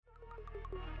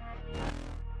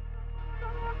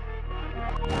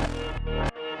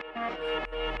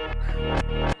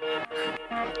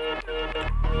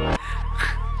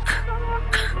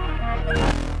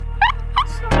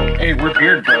Hey, we're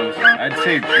beard bros. I'd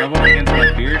say rub up against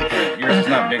my beard, but yours is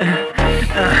not big enough.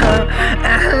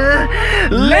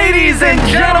 Ladies and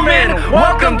gentlemen,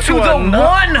 welcome to the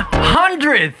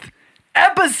 100th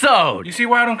episode. You see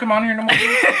why I don't come on here no more?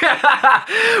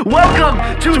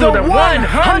 Welcome to the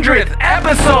 100th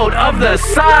episode of the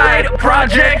Side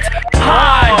Project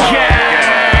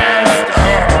Podcast.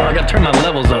 Oh, I gotta turn my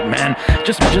levels up, man.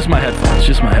 Just my headphones.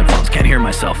 Just my headphones. Can't hear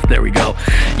myself. There we go.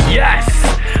 Yes.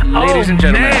 Ladies and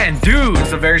gentlemen, man, dude.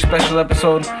 It's a very special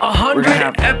episode.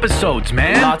 100 episodes,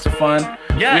 man. Lots of fun.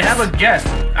 Yes. We have a guest.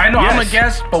 I know Yes. I'm a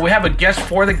guest, but we have a guest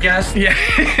for the guest. Yeah.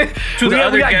 To the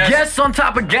other we got guests. guests on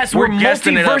top of guests. We're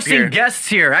guesting it up here. multiversing guests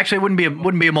here. Actually, it wouldn't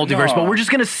be a multiverse, No. but we're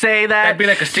just gonna say that. That'd be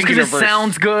like a just 'cause singular it verse.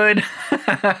 sounds good.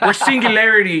 We're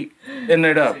singularity in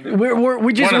it up. we One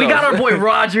of got our those. boy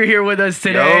Roger here with us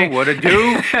today. Yo, what it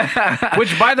do?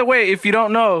 Which, by the way, if you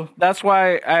don't know, that's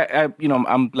why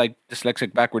I'm like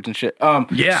dyslexic backwards and shit.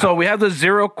 Yeah. So we have the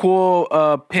Zero Cool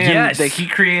pin Yes. that he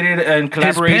created in His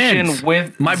collaboration pins.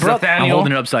 with my brother. I'm Nathaniel.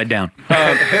 holding it upside down.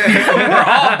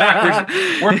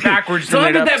 We're backwards. So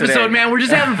in it 100th up episode, today. man. We're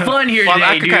just having fun here Well,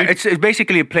 today, dude. it's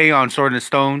basically a play on Sword in the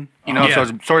Stone. You know, Yeah. so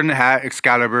it's Sword in the Hat,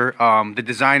 Excalibur. The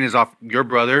design is off your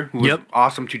brother, who was Yep.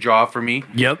 awesome to draw for me.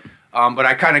 Yep. But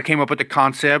I kind of came up with the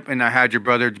concept, and I had your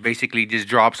brother basically just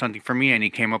draw up something for me, and he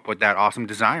came up with that awesome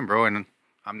design, bro. And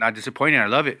I'm not disappointed. I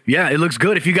love it. Yeah, it looks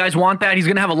good. If you guys want that, he's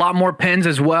going to have a lot more pens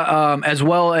as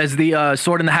well as the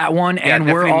Sword in the Hat one. Yeah, And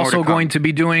we're definitely more to also come. going to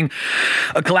be doing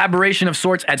a collaboration of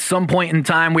sorts at some point in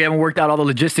time. We haven't worked out all the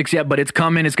logistics yet, but it's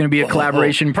coming. It's going to be a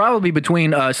collaboration probably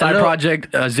between Side Hello.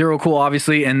 Project, Zero Cool,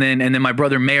 obviously, and then my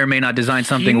brother may or may not design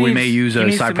something. We may use he a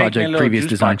needs Side to make me a Project little previous juice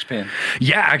design. box pin.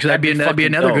 Yeah, actually, that'd be fucking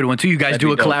another dope. good one too. You guys That'd do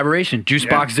be a dope. collaboration, Juice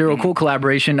Box Zero Cool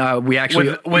collaboration. We actually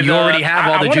you already have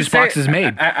all I the wanna juice say- boxes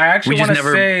made. I actually we just wanna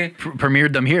never say-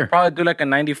 premiered them here. Probably do like a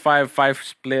 95-5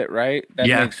 split, right? That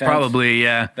Yeah, makes sense. probably.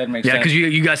 Yeah, That makes yeah, sense. because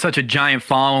you got such a giant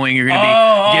following. You're gonna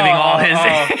be giving all his.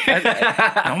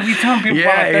 Don't be telling people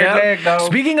about their leg, though.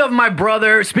 Speaking of my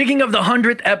brother, speaking of the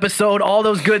 100th episode, all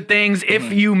those good things.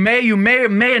 If you may or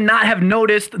may not have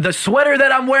noticed, the sweater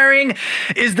that I'm wearing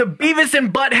is the Beavis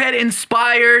and Butthead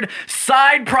inspired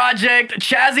Side Project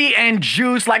Chazzy and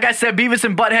Juice. Like I said, Beavis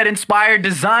and Butthead inspired,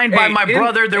 designed by Hey, my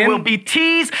brother. There will be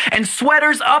tees and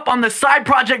sweaters up on the Side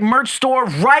Project merch store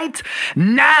right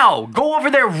now. Go over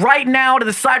there right now to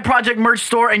the Side Project merch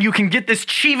store, and you can get this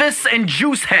Chivas and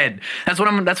Juice head. That's what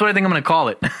I think I'm gonna call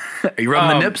it. Are you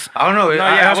rubbing the nips? I don't know. yeah,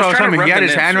 I, I that's was what I was trying telling to him. He rub had the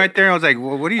his nips. hand right there. I was like,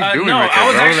 well, what are you doing No, right there, I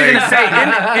was bro? actually Like-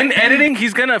 gonna say in editing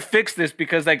he's gonna fix this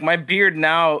because like my beard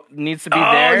now needs to be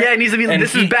Oh there. yeah, it needs to be. and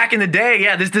This is back in the day.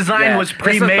 Yeah, this design Yeah, was it's a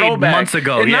pre-made throwback. months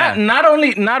ago. And Yeah, not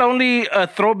only a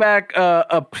throwback,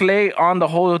 a play on the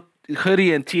whole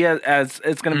hoodie and tee as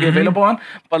it's gonna be available on,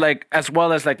 but like as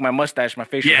well as like my mustache, my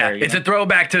facial yeah. hair. you It's know? a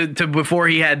throwback to before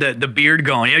he had the beard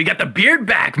going. Yeah, you got the beard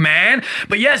back, man.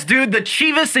 But yes, dude, the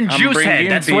Chivas and Juice bringing head.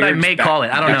 That's what I beards may back. call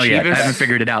it. I don't The know yet. I Chivas? haven't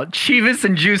figured it out. Chivas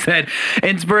and Juice head,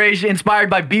 inspired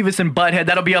by Beavis and Butthead.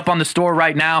 That'll be up on the store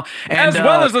right now. And, as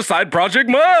well as the Side Project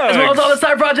mug. as well as all the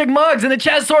Side Project mugs and the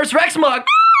Chazosaurus Rex mug.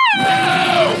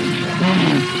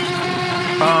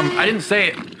 I didn't say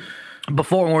it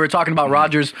before when we were talking about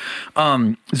Roger's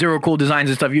Zero Cool designs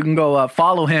and stuff. You can go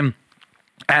follow him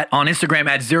on Instagram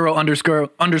at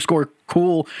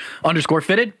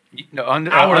 @0_cool_fitted. No,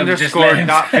 I would've just underscore let him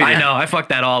dot fitted. I know, I fucked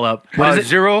that all up. What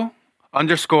is it?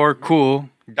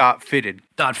 0_cool.fitted.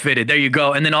 .fitted. There you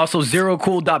go. And then also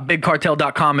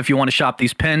zerocool.bigcartel.com if you want to shop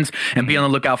these pens and be on the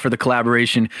lookout for the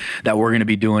collaboration that we're going to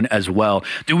be doing as well.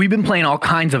 Dude, we've been playing all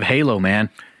kinds of Halo, man.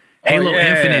 Halo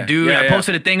yeah, Infinite, dude. yeah, I yeah.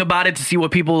 posted a thing about it to see what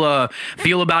people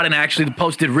feel about it, and I actually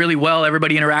posted really well.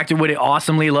 Everybody interacted with it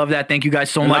awesomely. Love that. Thank you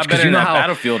guys so A much. lot better you than know that how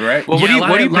Battlefield, right? Well, what do you a lot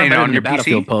playing better on than your the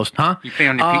Battlefield PC? post, huh? You play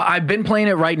on your PC? I've been playing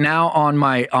it right now on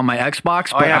my Xbox,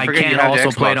 but yeah, I I forget can you have the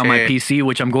also play it Xbox, on my yeah. PC,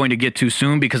 which I'm going to get to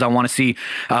soon because I want to see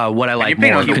what I like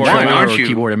playing more, on the controller one, aren't or you?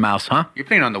 keyboard and mouse, huh? You're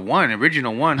playing on the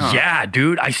original one, huh? Yeah,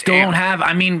 dude. I still Damn. don't have.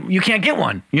 I mean, you can't get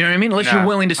one. You know what I mean? Unless Nah, you're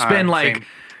willing to spend like same.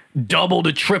 double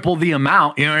to triple the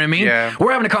amount. You know what I mean? Yeah.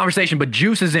 We're having a conversation, but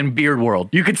Juice is in beard world.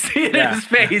 You could see it in Yeah. his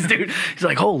face, dude. He's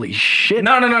like, "Holy shit!"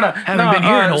 No. Haven't been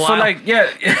here in a while. So like, yeah,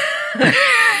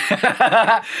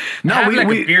 No, I have like a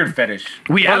we beard fetish.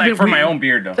 we But, have like been- for we- my own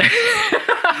beard though.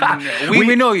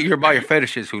 We know you're about your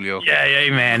fetishes, Julio. Yeah, hey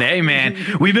man.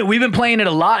 We've been playing it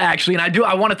a lot actually, and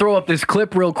I want to throw up this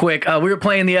clip real quick. We were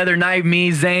playing the other night,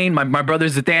 me, Zane, my brother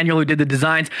Nathaniel who did the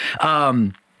designs.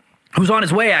 who's on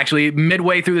his way, actually,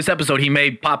 midway through this episode. He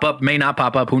may pop up, may not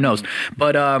pop up, who knows.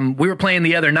 But we were playing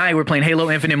the other night. We were playing Halo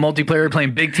Infinite multiplayer. We were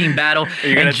playing Big Team Battle.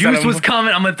 And Juice was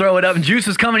coming. I'm going to throw it up. And Juice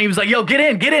was coming. He was like, yo, get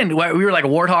in. We were like a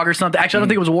Warthog or something. Actually, I don't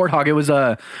think it was a Warthog. It was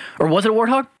or was it a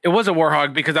Warthog? It was a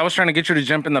Warthog because I was trying to get you to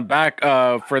jump in the back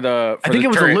for the I think it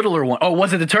was turret. a littler one. Oh,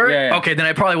 was it the turret? Yeah. Okay, then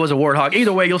it probably was a Warthog.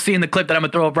 Either way, you'll see in the clip that I'm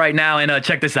going to throw up right now. And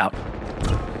check this out.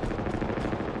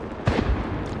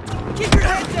 Keep your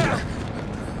head down!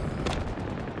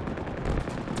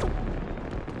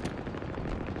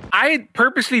 I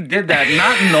purposely did that,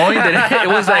 not knowing that it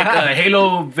was like a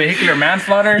Halo vehicular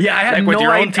manslaughter. Yeah, I had like no with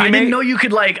your own idea. I teammate. didn't know you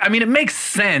could it makes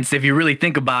sense if you really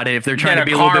think about it, if they're trying Yeah, to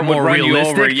be a a little car bit more would run you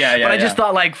realistic. over. Yeah, but I just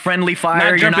thought like friendly fire, Not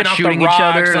you're jumping not off shooting the each rocks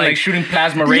other. and like shooting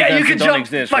plasma ray yeah, guns you could that don't jump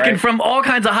exist, fucking right? from all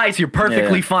kinds of heights. You're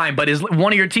perfectly Yeah. fine. But as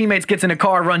one of your teammates gets in a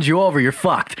car, runs you over, you're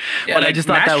fucked. Yeah, but I like just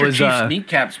thought that Master was Chief sneak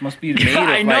caps must be made of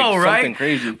I know, like right? something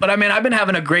crazy. But I mean, I've been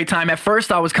having a great time. At first,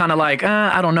 I was kind of like,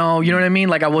 I don't know, you know what I mean?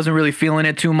 Like I wasn't really feeling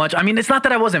it too much. I mean, it's not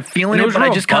that I wasn't feeling And it it, was but I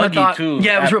real just kind of buggy, thought, too,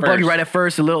 yeah, it was at real buggy first. right at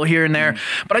first, a little here and there.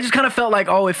 But I just kind of felt like,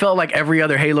 it felt like every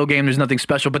other Halo game. There's nothing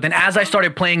special. But then as I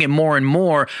started playing it more and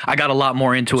more, I got a lot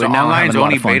more into So it. Now I'm online's having a lot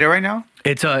only of fun. beta right now?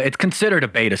 It's considered a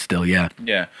beta still, yeah.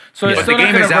 Yeah. So it's But still the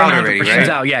not game is gonna out run already, 100%. right? It's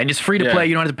out, yeah, and it's free to Yeah. play.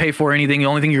 You don't have to pay for anything. The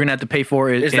only thing you're gonna have to pay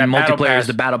for is Is in that battle multiplayer is pass.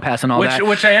 the battle pass and all that.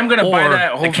 Which I am gonna buy Or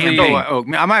that the hopefully.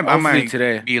 campaign. I might Hopefully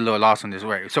today. be a little lost on this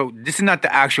way. So this is not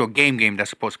the actual game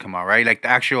that's supposed to come out, right? Like the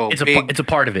actual It's a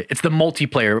part of it. It's the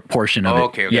multiplayer portion of it.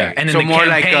 okay. Yeah, and then so the more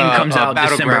campaign like comes out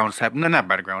December. Battlegrounds. Not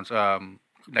Battlegrounds.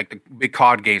 Like the big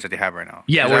COD games that they have right now.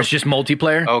 Yeah, Is where that- it's just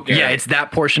multiplayer. Okay. Yeah, it's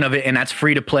that portion of it, and that's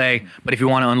free to play. But if you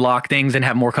want to unlock things and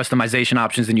have more customization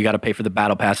options, then you got to pay for the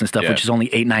battle pass and stuff, Yeah. which is only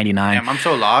 $8.99. Damn, I'm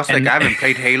so lost. And- Like I haven't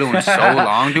played Halo in so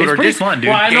long, dude. It's or pretty just fun, dude.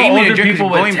 Well, I know gaming older and just people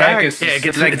would going tech back. is- Yeah, it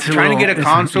gets- like it's a trying to little- get a it's-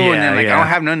 console and then yeah, like yeah. I don't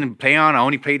have nothing to play on. I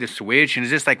only play the Switch, and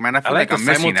it's just like, man, I feel like I'm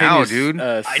missing out, dude.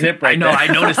 Sip I right know, there. I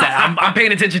noticed that. I'm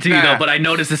paying attention to you Yeah. though, but I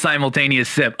noticed the simultaneous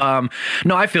sip.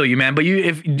 No, I feel you, man. But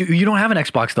you don't have an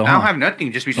Xbox though, I huh? don't have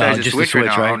nothing just besides the just the Switch right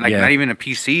Switch, now. right? Like Yeah. not even a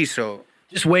PC. So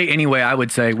Just wait anyway. I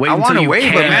would say wait I until want to you wait,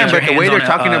 can but get man, your but the way hands they're on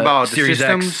a, talking about the Series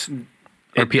X systems,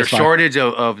 or the PS5. shortage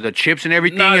of the chips and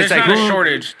everything, No, it's there's like not a who-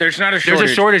 shortage. There's not a shortage.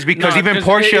 There's a shortage because No, even 'cause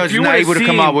Porsche if is you not would've able to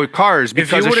come out seen- with cars if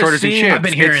because you of would've shortage in seen- chips. I've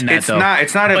been hearing that, it's though. not.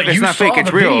 It's not. But It's you not fake. saw It's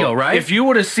the real. video, right? If you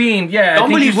would have seen, yeah, Don't I think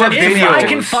believe you what said If video. I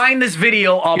can find this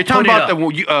video, I'll You're put talking it about up.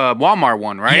 the Walmart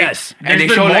one, right? Yes. And they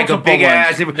There's show been like a multiple big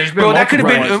ass. ones. There's been Bro, that could have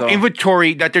multiple been ones, though.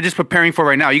 inventory that they're just preparing for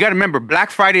right now. You got to remember,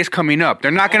 Black Friday is coming up.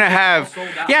 They're not gonna have.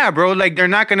 Yeah, bro. Like they're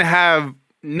not gonna have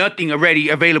nothing already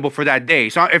available for that day.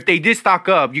 So if they did stock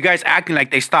up, you guys acting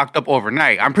like they stocked up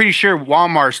overnight. I'm pretty sure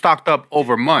Walmart stocked up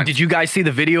over months. Did you guys see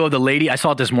the video of the lady? I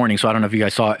saw it this morning, so I don't know if you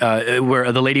guys saw it,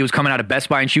 where the lady was coming out of Best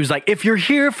Buy and she was like, if you're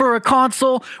here for a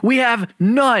console, we have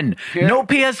none. Yeah. No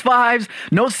PS5s,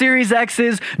 no Series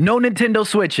X's, no Nintendo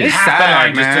Switches. It's Half the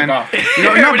line sad, just man. took off. No,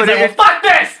 Everybody's but like, well, fuck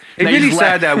this! It's They really just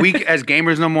sad left. that we as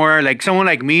gamers no more, like someone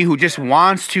like me who just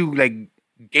wants to like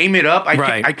game it up.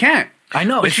 Right. I can't. I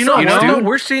know. But It's you know, sucks, what, dude. though?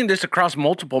 We're seeing this across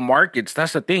multiple markets.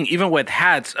 That's the thing. Even with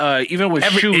hats, even with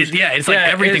shoes. It's like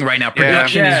everything it's- right now.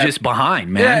 Production Yeah. is just behind,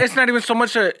 man. Yeah, it's not even so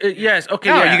much yes, okay.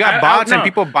 No, yeah, you got bots and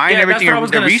people buying that's everything, what I was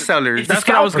the gonna resellers. That's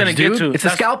what I was gonna get to. It's the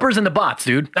That's- scalpers and the bots,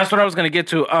 dude. That's what I was gonna get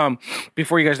to.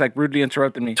 Before you guys like rudely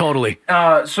interrupted me. Totally.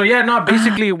 So yeah, no.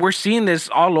 Basically, we're seeing this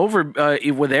all over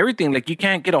with everything. Like you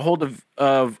can't get a hold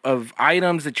of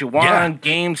items that you want, Yeah.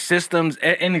 games, systems,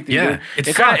 anything. Yeah, dude. it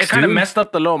It sucks, kind of dude. messed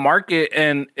up the little market,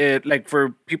 and it like for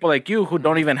people like you who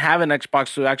don't even have an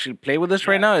Xbox to actually play with this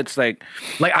right now, it's like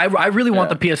Like I really want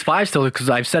the PS5 still because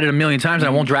I've said it a million times and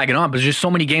I won't drag it on. But there's just so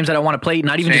many games that I want to play,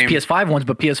 not even Same. just PS5 ones,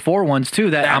 but PS4 ones too.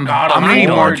 That I'm God of I'm War, leaning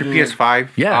hate more on. to dude. PS5.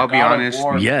 Yeah. I'll be God of honest.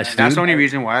 War. Yes, That's dude. the only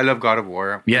reason why I love God of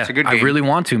War. Yeah, It's a good game. I really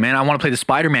want to, man. I want to play the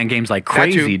Spider-Man games like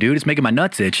crazy, too. dude. It's making my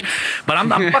nuts itch. But I'm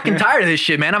fucking tired of this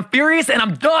shit, man. I'm furious and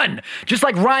I'm done. Just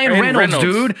like Ryan Reynolds,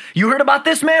 dude. You heard about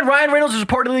this, man? Ryan Reynolds is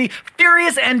reportedly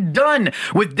furious and done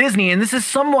with Disney. And this is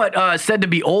somewhat said to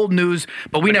be old news,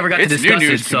 but we never got to it's new discuss it.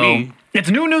 news to So me. it's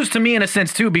new news to me in a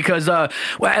sense too, because well,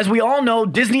 as we all know,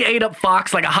 Disney ate up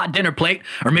Fox like a hot dinner plate,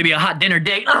 or maybe a hot dinner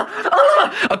date.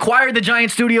 Acquired the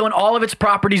giant studio and all of its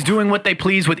properties, doing what they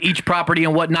please with each property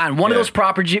and whatnot. And one of those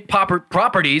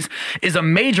properties is a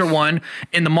major one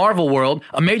in the Marvel world,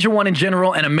 a major one in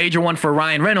general, and a major one for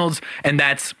Ryan Reynolds, and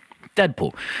that's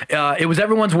Deadpool. It was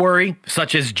everyone's worry,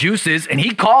 such as Juice's, and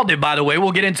he called it, by the way.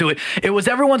 We'll get into it. It was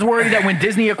everyone's worry that when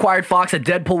Disney acquired Fox, that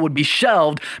Deadpool would be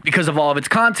shelved because of all of its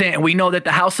content. And we know that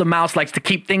the House of Mouse likes to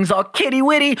keep things all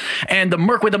kitty-witty, and the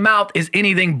Merc with the Mouth is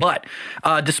anything but.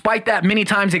 Despite that, many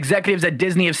times executives at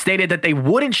Disney have stated that they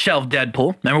wouldn't shelve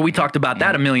Deadpool. Remember, we talked about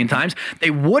that a million times.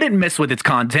 They wouldn't mess with its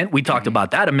content. We talked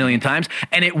about that a million times.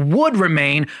 And it would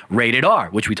remain rated R,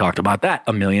 which we talked about that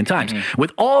a million times.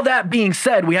 With all that being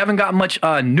said, we haven't got much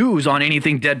news on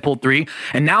anything Deadpool 3,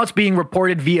 and now it's being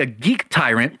reported via Geek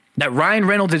Tyrant that Ryan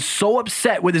Reynolds is so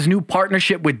upset with his new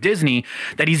partnership with Disney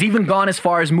that he's even gone as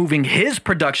far as moving his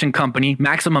production company,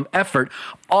 Maximum Effort,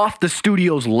 off the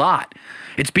studio's lot.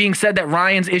 It's being said that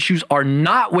Ryan's issues are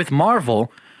not with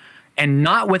Marvel and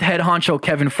not with head honcho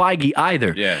Kevin Feige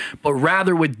either, but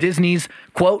rather with Disney's,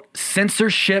 quote,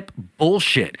 censorship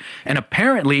bullshit. And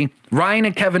apparently, Ryan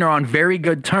and Kevin are on very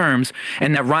good terms,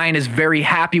 and that Ryan is very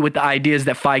happy with the ideas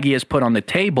that Feige has put on the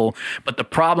table, but the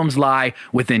problems lie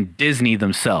within Disney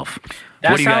themselves.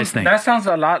 What do you guys think? That sounds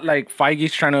a lot like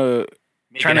Feige's trying to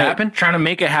Make it happen? Trying to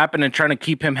make it happen and trying to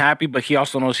keep him happy, but he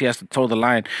also knows he has to toe the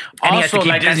line. And also, he has to keep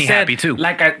like Disney I said, happy too.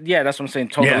 That's what I'm saying,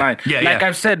 toe the line.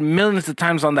 I've said millions of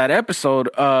times on that episode.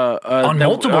 On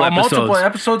multiple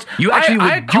episodes. You actually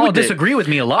you would disagree with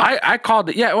me a lot. I called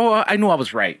it. Yeah, well, I knew I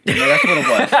was right. You know, that's what it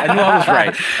was. I knew I was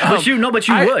right. But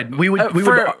you would. We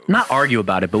would not argue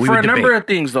about it, but we would debate. For a number of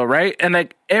things, though, right? And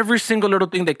like every single little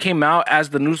thing that came out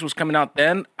as the news was coming out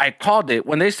then, I called it.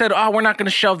 When they said, we're not going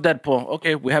to shelve Deadpool.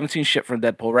 Okay, we haven't seen shit from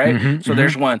Deadpool, right? So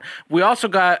there's one. We also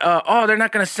got, they're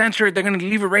not going to censor it. They're going to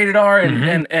leave it rated R.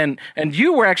 And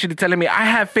you were actually telling me I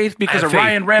have faith because of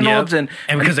Ryan Reynolds and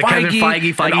because of Kevin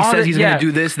Feige. Feige says he's going to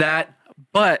do this, that.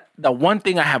 But the one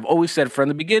thing I have always said from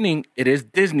the beginning, it is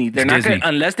Disney. They're not going to,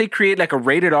 unless they create like a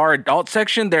rated R adult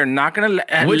section, they're not going to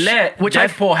let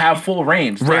Deadpool have full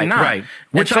reigns. Right.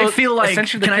 Which I feel like,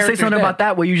 can I say something about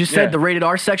that? What you just said, the rated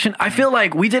R section? I feel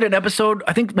like we did an episode,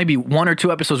 I think maybe 1 or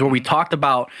 2 episodes where we talked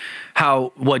about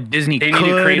how what Disney need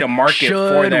to create a market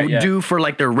for that, do for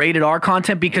like their rated R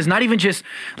content, because not even just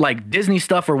like Disney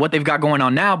stuff or what they've got going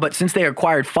on now, but since they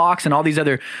acquired Fox and all these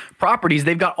other properties,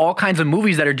 they've got all kinds of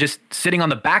movies that are just sitting on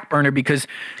the back burner because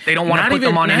they don't want to put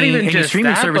them on any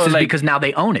streaming services because now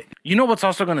they own it. You know what's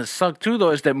also going to suck too, though,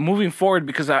 is that moving forward,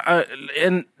 because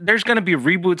and there's going to be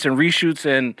reboots and reshoots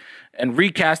and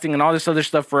recasting and all this other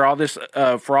stuff for all this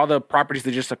for all the properties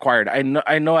they just acquired.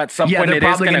 I know at some point it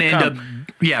is going to end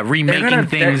up remaking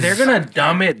things. They're going to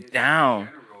dumb it down.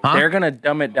 Huh? They're going to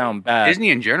dumb it down bad. Disney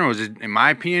in general is, in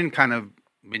my opinion, kind of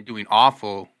been doing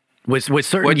awful. With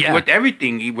certain with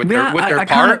everything with their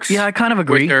parks, I kind of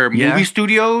agree. With their movie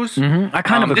studios, I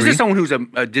kind of agree. This is someone who's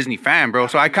a Disney fan, bro.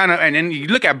 So I kind of, and then you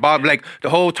look at Bob, like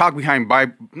the whole talk behind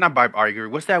Bob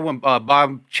Iger. What's that one?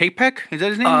 Bob Chapek, is that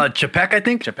his name? Chapek, I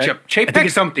think.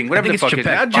 Chapek something. Whatever the fuck is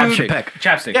that? Bob Chapek.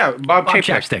 Chapstick. Yeah, Bob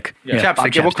Chapstick.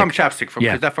 Chapstick. Yeah, we'll come Chapstick from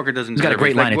because that fucker doesn't. He's got a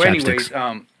great line of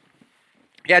chapsticks.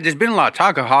 Yeah, there's been a lot of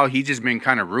talk of how he's just been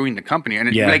kind of ruining the company,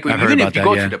 and like even if you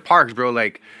go to the parks, bro,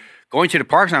 like. Going to the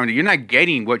parks now, you're not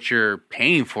getting what you're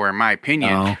paying for, in my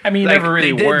opinion. No. I mean, you never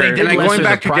really were. They did like going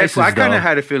back to Deadpool, I kind of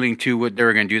had a feeling too what they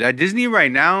were going to do. That Disney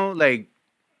right now, like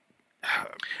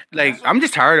I'm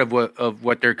just tired of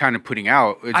what they're kind of putting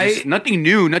out. It's just nothing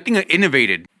new, nothing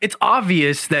innovated. It's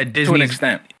obvious that Disney, to an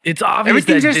extent, it's obvious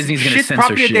that Disney's going to censor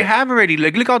property shit. That they have already.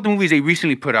 Like, look at all the movies they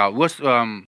recently put out. What's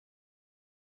the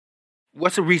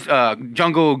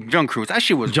Jungle Cruise? That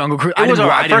shit was Jungle Cruise. It was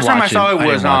alright. First time I saw it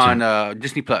was on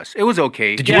Disney Plus. It was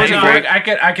okay. Did you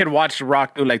I could watch The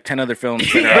Rock do like 10 other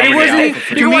films. But it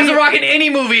wasn't. You can watch The Rock in any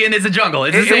movie, and it's a jungle.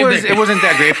 It's the same thing. It wasn't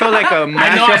that great. It felt like a mashup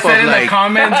I know. I said of in the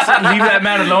comments, leave that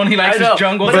man alone. He likes his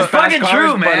jungle. But it's fucking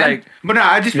true, man. But no,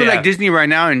 I just feel like Disney right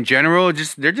now in general,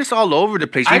 they're just all over the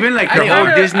place. Even like their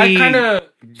whole Disney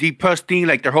D Plus thing,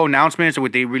 like their whole announcements or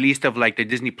what they released of like the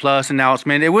Disney Plus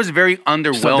announcement, it was very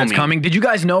underwhelming. Stuff that's coming. Did you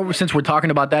guys know, since we're talking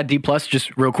about that, D Plus,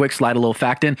 just real quick, slide a little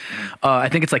fact in. I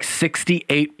think it's like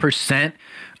 68%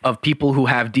 of people who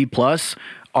have D Plus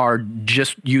are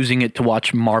just using it to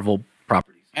watch Marvel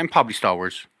properties. And probably Star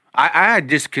Wars. I had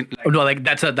this. No, like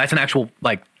that's an actual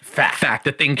like fact.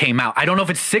 The thing came out. I don't know if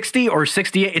it's 60 or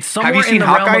 68. It's somewhere. Have you seen in the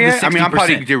Hawkeye realm yet? of the 60%. I mean, I'm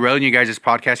probably derailing you guys'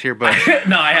 podcast here, but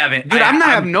no, I haven't. Dude, I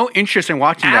have no interest in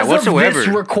watching that whatsoever. As of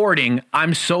this recording,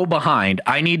 I'm so behind.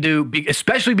 I need to,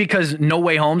 especially because No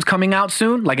Way Home's coming out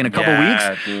soon, like in a couple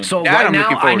weeks. Dude. So right now,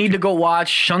 I need to go watch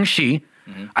Shang-Chi.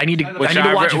 I need to watch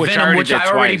Venom, which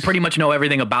I already pretty much know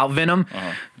everything about Venom.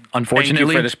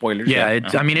 unfortunately. for the spoilers. Yeah,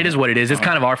 Yeah. I mean, it is what it is. It's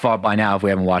kind of our fault by now if we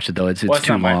haven't watched it, though. It's Well, it's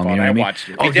too not my long. fault. You know what I I mean? watched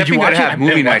it. Oh, We did you definitely watch gotta it? have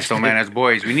movie been nights though, watching man. As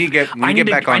boys, we need to get back on I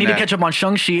need that. to catch up on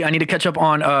Shang-Chi. I need to catch up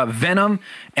on Venom,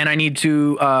 and I need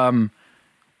to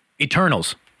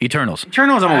Eternals. Eternals,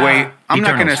 I'm away. I'm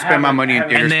not gonna Eternals. spend my money in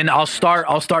theaters. And then I'll start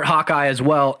Hawkeye as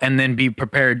well, and then be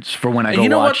prepared for when I go You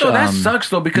know watch. what though? That sucks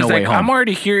though because No Way like Home. I'm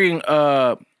already hearing.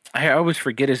 I always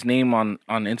forget his name on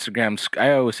Instagram.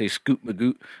 I always say Scoot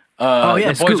Magoot. Oh,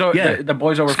 yeah, the boys, Scoot, over, yeah. the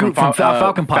boys over Scoot from, from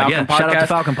Falcon Pod, yeah. Shout out to Podcast,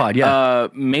 Falcon Pod, yeah.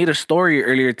 made a story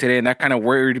earlier today, and that kind of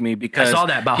worried me because I saw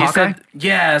that, about he Hawkeye? said,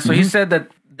 yeah. So he said that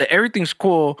everything's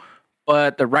cool,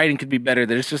 but the writing could be better.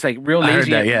 That it's just like real I heard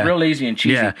lazy, that, yeah. real lazy and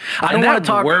cheesy. Yeah. I And don't wanna that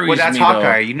talk- worries Well, that's me, though.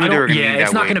 Hawkeye. You knew they were gonna Yeah, be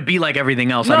it's that not way. going to be like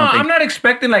everything else. No, I don't think. I'm not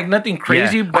expecting like nothing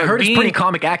crazy. Yeah. But I heard being, it's pretty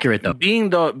comic accurate though. being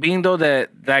though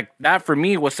that for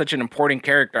me was such an important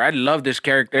character. I love this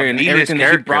character and B-list everything that he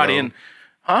character, brought though. in.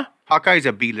 Huh? Hawkeye's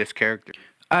a B-list character.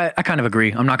 I kind of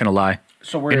agree. I'm not going to lie.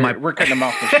 So In my- we're cutting him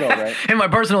off the show, right? In my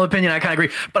personal opinion, I kind of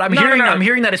agree. But I'm No, hearing no. I'm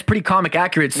hearing that it's pretty comic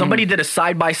accurate. Somebody did a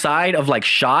side by side of like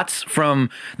shots from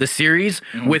the series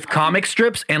with comic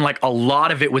strips, and like a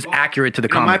lot of it was accurate to the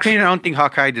In my comics. opinion, I don't think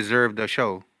Hawkeye deserved the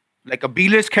show. Like a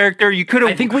B-list character, you could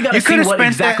have. I think we gotta see what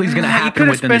exactly is gonna happen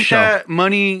within the show. that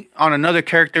money on another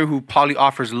character who probably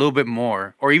offers a little bit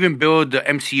more, or even build the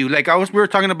MCU. Like we were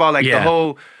talking about, like Yeah. the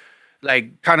whole,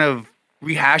 like kind of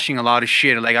rehashing a lot of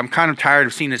shit. Like I'm kind of tired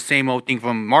of seeing the same old thing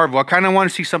from Marvel. I kind of want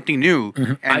to see something new.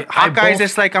 And I Hawkeye's both-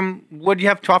 just like, what do you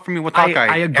have to offer me with Hawkeye?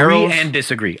 I agree Arrows? and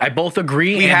disagree. I both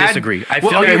agree We and had- disagree. I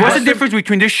well, feel okay, you what's the have- difference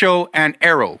between this show and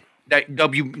Arrow that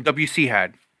WC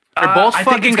had? They're both I think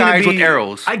fucking it's gonna guys be- with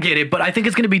arrows. I get it, but I think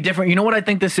it's going to be different. You know what I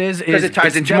think this is? Because it ties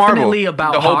it's into Marvel, definitely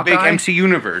about the whole Hawkeye. big MC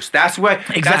universe. That's what.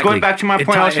 That's Exactly. going back to my It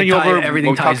point. I was tie- saying it you tie- over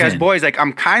everything ties Podcast in. Boys. Like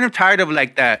I'm kind of tired of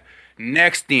like that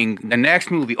next thing, the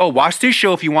next movie. Oh, watch this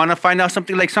show if you want to find out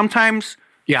something. Like sometimes,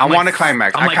 Yeah, I I'm want like- a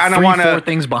climax. I'm I like kind of 3, want 4 to.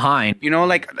 things behind. You know,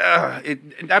 like but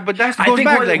that I goes think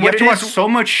back. what- Like you what have to it watch is- so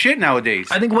much shit nowadays.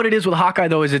 I think what it is with Hawkeye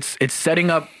though is it's setting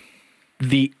up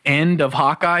the end of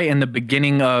Hawkeye and the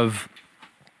beginning of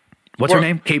what's her Well-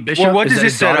 name? Kate Bishop. Well, what Is does that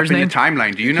this his set up daughter's in name? the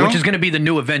timeline? Do you know? Which is going to be the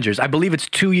new Avengers. I believe it's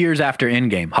 2 years after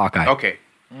Endgame. Hawkeye. Okay.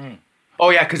 Oh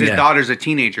yeah, because his Yeah. daughter's a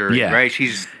teenager, Yeah. right?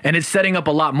 She's And it's setting up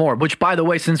a lot more, which, by the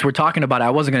way, since we're talking about it,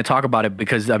 I wasn't going to talk about it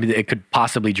because I mean, it could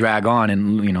possibly drag on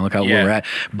and, you know, look how Yeah. where we're at.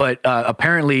 But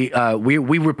apparently, we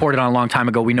reported on a long time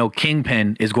ago, we know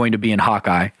Kingpin is going to be in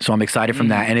Hawkeye. So I'm excited from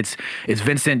that. And it's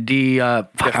Vincent I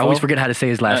always forget how to say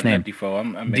his last Not name. Defoe.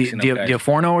 I'm mixing up guys.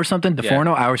 Diaforno or something?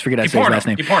 Diaforno? I always forget how to say his Diaforno. last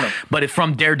name. Diaforno. But it's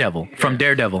from Daredevil. From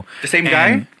Daredevil. The same And-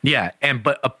 guy? Yeah.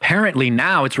 But apparently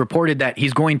now it's reported that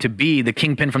he's going to be the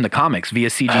Kingpin from the comics via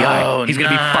CGI. Oh, He's going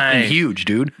to be fucking nice. huge,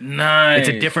 dude. Nice. It's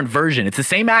a different version. It's the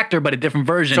same actor, but a different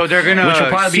version. so they're gonna which will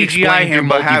probably be CGI explained him, through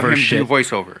but have him multiverse do shit.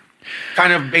 voiceover.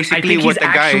 Kind of I basically think what he's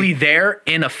the guy. actually there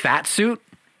in a fat suit,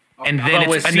 and then But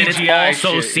with it's CGI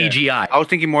also shit, CGI. I was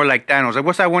thinking more like Thanos. Like,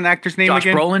 what's that one actor's name Josh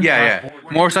again? Brolin? Yeah,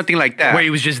 more something like that. Where he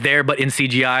was just there, but in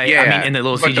CGI. Yeah, I mean, in the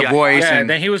little but CGI. the voice Yeah, and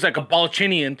then he was like a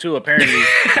Balchinian too, apparently.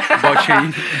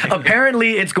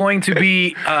 Apparently, it's going to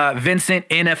be Vincent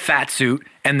in a fat suit,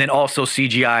 and then also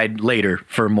CGI'd later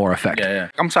for more effect. yeah.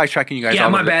 I'm sidetracking you guys. Yeah,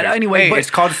 all my over the bad. place. Anyway, hey, but- it's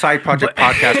called the Side Project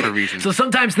Podcast for a reason. So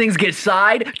sometimes things get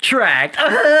sidetracked. So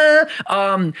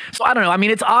I don't know. I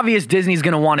mean, it's obvious Disney's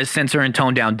going to want to censor and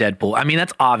tone down Deadpool. I mean,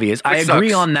 that's obvious. I agree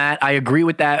sucks. on that. I agree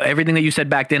with that. Everything that you said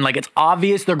back then, like it's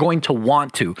obvious they're going to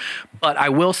want to. But I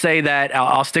will say that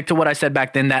I'll stick to what I said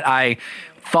back then, that I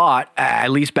thought, at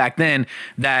least back then,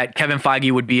 that Kevin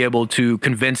Feige would be able to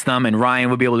convince them and Ryan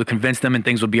would be able to convince them and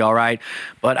things would be all right.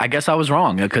 But I guess I was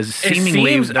wrong because It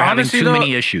seemingly seems- they're having honestly, too though-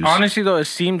 many issues. Honestly, though, it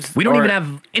seems We don't even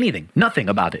have anything, nothing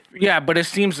about it. Yeah, but it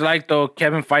seems like though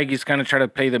Kevin Feige's kind of trying to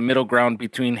play the middle ground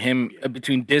between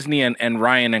between Disney and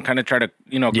Ryan, and kind of try to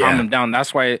calm Yeah. him down.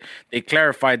 That's why they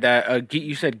clarified that.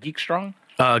 You said Geek Strong.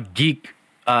 Geek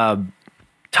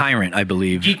Tyrant, I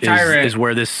believe, Geek Tyrant. is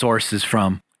where this source is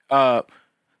from.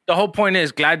 The whole point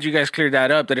is, glad you guys cleared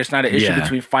that up. That it's not an issue Yeah.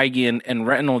 between Feige and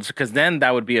Reynolds, because then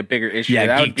that would be a bigger issue. Yeah,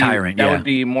 that Geek would be, Tyrant, That yeah. would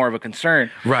be more of a concern.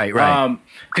 Right.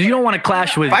 Because you don't want to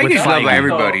clash with Feige's loved by Feige.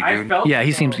 everybody, I dude. felt Yeah,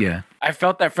 he seems. Yeah. I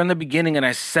felt that from the beginning, and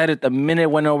I said it the minute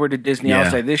it went over to Disney. I was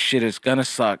Yeah. like, "This shit is gonna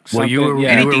suck." Well, you Something- were- yeah.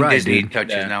 you were Anything right, Disney dude.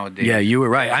 touches Yeah. nowadays. Yeah, you were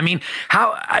right. I mean,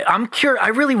 I'm curious. I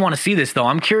really want to see this though.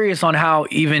 I'm curious on how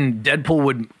even Deadpool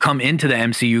would come into the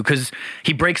MCU because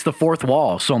he breaks the fourth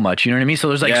wall so much. You know what I mean? So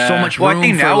there's like so Yeah. much Well, room I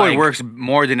think for now like, it works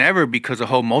more than ever because of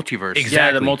whole multiverse. Exactly.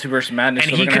 Yeah, the multiverse madness. and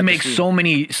so he we're gonna can have make to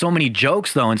see. so many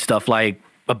jokes though and stuff like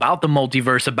about the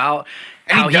multiverse, about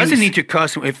And how he doesn't was- need to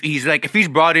cuss if he's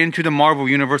brought into the Marvel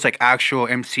universe like actual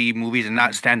MC movies and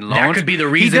not standalone. That could be the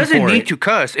reason He doesn't for need it. to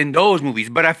cuss in those movies,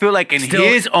 but I feel like in Still-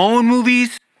 his own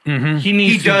movies,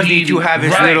 he does need to have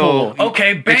his little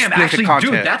Okay, bam. explicit Actually,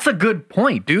 content. dude, that's a good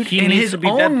point, dude. He In needs his to be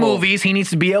own Deadpool. movies, he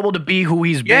needs to be able to be who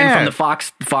he's been Yeah. from the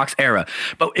Fox era.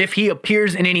 But if he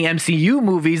appears in any MCU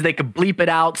movies, they could bleep it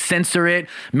out, censor it,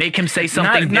 make him say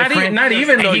something different. Not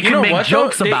even and though. he You can know make what?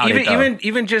 jokes though? about it. Though.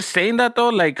 Even just saying that though,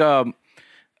 like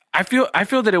I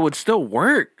feel that it would still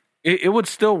work. It would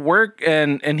still work,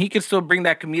 and he could still bring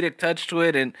that comedic touch to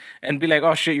it, and be like,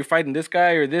 oh shit, you're fighting this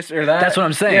guy or this or that. That's what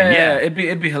I'm saying, yeah. it'd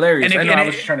be hilarious. And I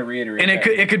was just trying to reiterate. And that.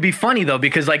 it could be funny though,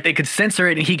 because like they could censor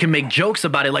it and he can make jokes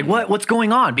about it, like what's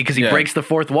going on, because he Yeah. breaks the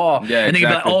fourth wall. Yeah, and then he'd be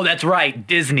like, exactly. oh, that's right,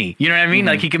 Disney. You know what I mean?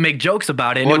 Like he can make jokes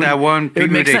about it. and Well, it that would- one it would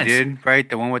preview make they sense. did, right?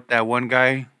 The one with that one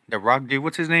guy, the rock dude.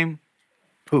 What's his name?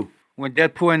 Who? When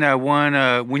Deadpool and that one,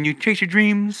 when you chase your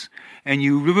dreams and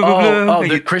you Oh,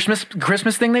 and the you- Christmas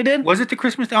thing they did? was it the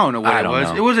Christmas? I don't know what I it don't was.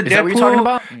 know. It was a Deadpool. Is that what you're talking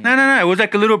about? No. It was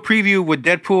like a little preview with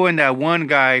Deadpool and that one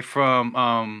guy from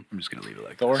I'm just gonna leave it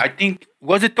like Thor? I think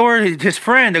was it Thor? His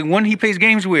friend, the one he plays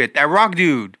games with, that rock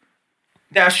dude,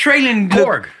 that Australian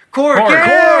Korg. Korg, Korg.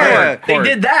 yeah. Korg. They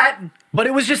did that, but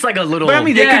it was just like a little. But I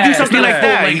mean, they could do Yeah, something it's like not a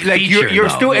that. full-length Like you're feature,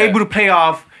 still though. able to pay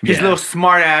off his Yeah. little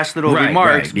smart ass little Right,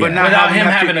 remarks, right, but yeah. not Without him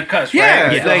have having to, to cuss, Yeah,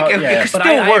 right? it's like Yeah. it could But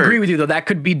still I work. agree with you though. That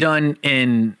could be done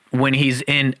in when he's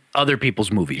in other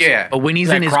people's movies. Yeah. But when he's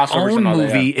Like in his crossovers own and all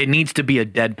that, movie, it needs to be a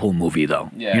Deadpool movie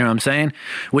though. Yeah. You know what I'm saying?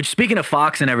 Which, speaking of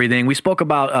Fox and everything, we spoke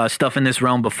about stuff in this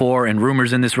realm before and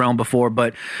rumors in this realm before.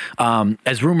 But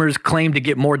as rumors claim to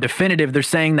get more definitive, they're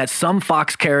saying that some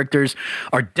Fox characters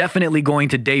are definitely going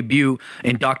to debut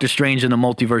in Doctor Strange and the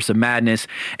Multiverse of Madness.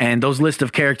 And those list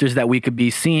of characters that we could be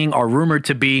seeing are rumored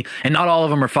to be, and not all of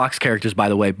them are Fox characters, by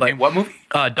the way. But In what movie?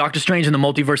 Doctor Strange and the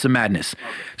Multiverse of Madness.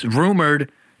 It's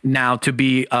rumored now to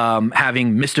be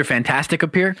having Mr. Fantastic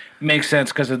appear. Makes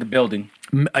sense because of the building.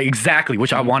 Exactly,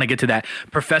 which I want to get to that.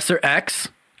 Professor X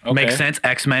makes sense.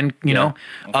 X-Men, you know.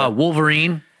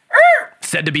 Wolverine,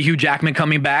 said to be Hugh Jackman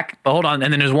coming back. But hold on,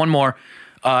 and then there's one more.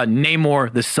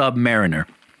 Namor the Submariner.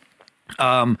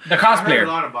 The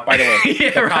cosplayer, by the way. Yeah,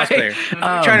 the right. cosplayer.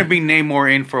 I'm trying to bring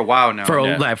Namor in for a while now.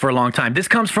 For a long time. This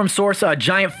comes from source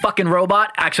Giant fucking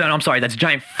Robot. Actually, no, I'm sorry. That's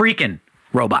Giant Freaking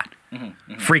Robot.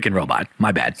 Freaking Robot.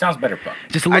 My bad. Sounds better, Puck.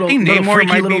 Just a little, think little Namor freaky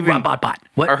might be little even- robot bot.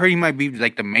 What? I heard he might be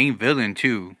like the main villain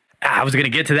too. I was going to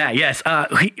get to that, yes.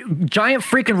 Giant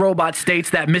Freaking Robot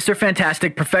states that Mr.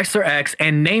 Fantastic, Professor X,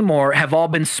 and Namor have all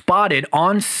been spotted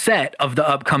on set of the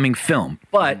upcoming film,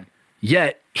 but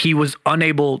yet he was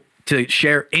unable to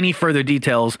share any further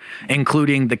details,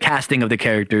 including the casting of the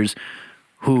characters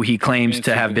who he claims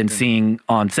to have been seeing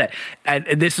on set. And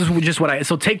this is just what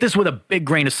so take this with a big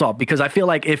grain of salt, because I feel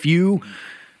like if you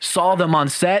saw them on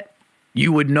set,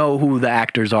 you would know who the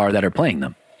actors are that are playing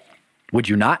them. Would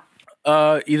you not?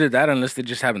 Either that, unless they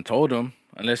just haven't told him.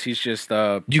 Unless he's just.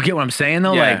 Do you get what I'm saying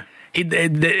though? Yeah. Like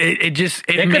it just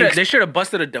They makes, should have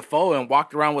busted a Defoe and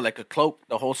walked around with like a cloak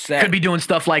the whole set. could be doing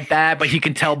stuff like that, but he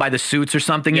can tell by the suits or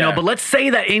something, you know. Yeah. But let's say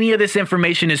that any of this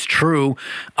information is true.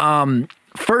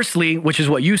 Firstly, which is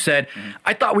what you said,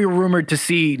 I thought we were rumored to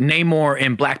see Namor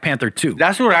in Black Panther 2.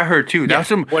 That's what I heard too. That's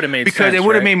some Would've made because sense, it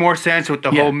would have right? made more sense with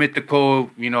the Yeah. whole mythical,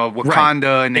 Wakanda,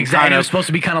 Right. and then exactly. kind It of. was supposed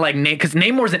to be kind of like because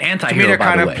Namor's an To me, anti-hero. they're by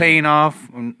kind the of way. playing off.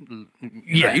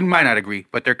 Yeah. You might not agree,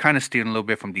 but they're kind of stealing a little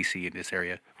bit from DC in this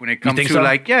area when it comes think to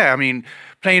so?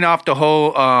 playing off the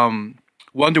whole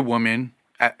Wonder Woman.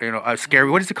 Scary.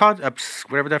 What is it called?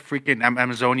 Whatever that freaking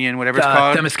Amazonian, whatever it's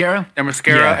called. Themyscira?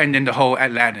 Themyscira, Yeah. and then the whole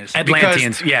Atlantis.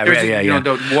 Atlanteans, Because yeah, there's, yeah. You know,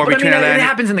 the war But I between mean, Atlantis. it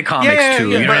happens in the comics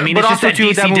too. You know what I mean? It's just that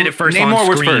DC did it first Namor on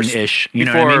was screen first ish. You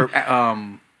know what I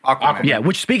mean? Before Aquaman. Yeah,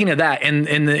 which speaking of that, and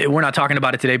we're not talking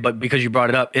about it today, but because you brought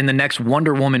it up, in the next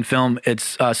Wonder Woman film,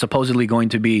 it's supposedly going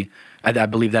to be, I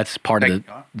believe that's part of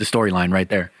the storyline right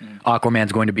there.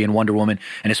 Aquaman's going to be in Wonder Woman,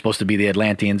 and it's supposed to be the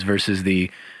Atlanteans versus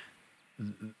the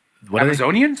what are they?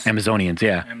 Amazonians? Amazonians,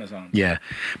 yeah. Amazons. Yeah.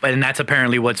 And that's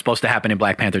apparently what's supposed to happen in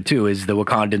Black Panther 2 is the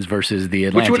Wakandans versus the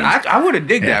Atlanteans. Which would I would have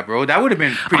digged that, bro. That would have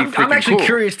been pretty freaking I'm actually cool.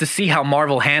 curious to see how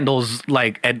Marvel handles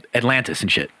like Atlantis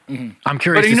and shit. I'm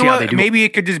curious But to you see know how they what? do. Maybe it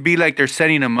could just be like they're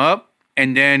setting him up,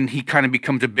 and then he kind of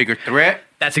becomes a bigger threat.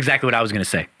 That's exactly what I was going to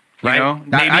say. Right? know?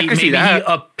 Maybe, I could see maybe that.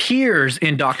 he appears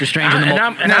in Doctor Strange in the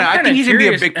I think he's gonna be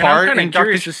a big part I'm in kind of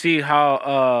curious Doctor- to see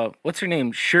how what's her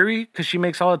name, Shuri, because she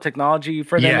makes all the technology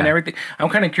for them Yeah. and everything. I'm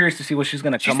kind of curious to see what she's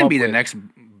gonna She's come gonna up be the with. next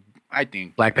I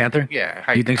think. Black Panther?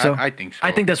 Yeah. You think so? I think so.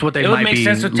 I think that's what they It would might make be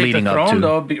sense to take leading the up throne,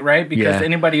 to. though, right? Because Yeah.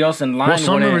 anybody else in line. Well,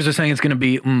 some wouldn't- rumors are saying it's going to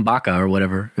be M'Baka or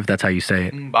whatever, if that's how you say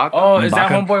it. M'Baka? Oh, is that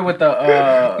M'Baka. homeboy with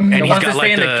the he's ones got, that stay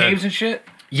like, in the the- caves and shit?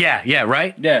 Yeah,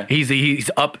 right? Yeah. He's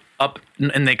up,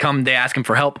 and they ask him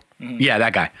for help. Yeah,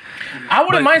 that guy. I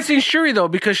wouldn't But- mind seeing Shuri though,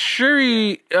 because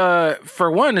Shuri,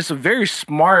 for one, is a very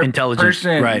smart Intelligent,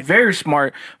 person, right. very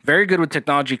smart, very good with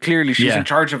technology. Clearly, she's Yeah. in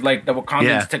charge of like the Wakandan's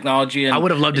Yeah. technology. And I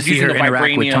would have loved to is see using her the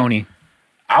interact with vibranium. Tony.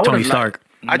 I would Tony have Stark.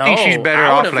 I think she's better I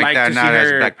off would've like liked that, to not see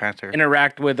as her Black Panther.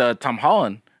 Interact with Tom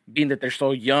Holland, being that they're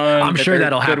so young. I'm that sure they're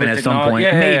that'll good happen with at some technology. point.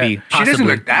 Yeah, yeah, Maybe. yeah. She doesn't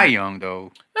Possibly. look that young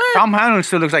though. Tom Holland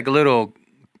still looks like a little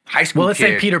high school Well, let's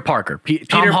kid. say Peter Parker. Tom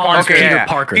Peter Holland's Parker, Peter yeah.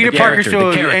 Parker. Peter the Parker's character,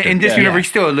 the still character. in this Yeah. universe. He's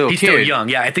still a little He's kid. still young.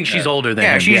 Yeah, I think she's older than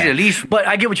Yeah, him. she's at least- But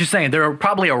I get what you're saying. They're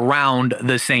probably around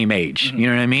the same age. You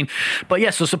know what I mean? But yeah,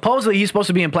 so supposedly he's supposed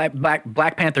to be in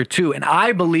Black Panther 2, and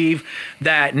I believe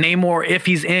that Namor, if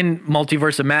he's in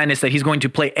Multiverse of Madness, that he's going to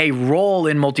play a role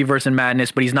in Multiverse of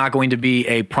Madness, but he's not going to be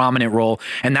a prominent role,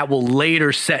 and that will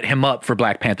later set him up for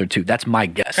Black Panther 2. That's my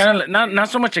guess. Kind of not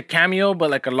so much a cameo, but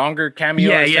like a longer cameo.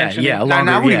 Yeah, essentially. yeah. No,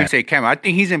 Longer, I wouldn't yeah. even say camera. I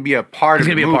think he's gonna be a part He's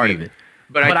of the gonna be a part movie. of it.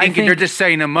 But I think they're just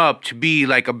setting him up to be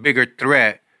like a bigger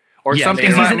threat or Yeah, something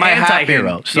because he's might, an might anti-hero.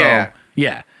 happen. So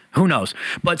yeah. Who knows?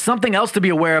 But something else to be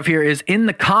aware of here is in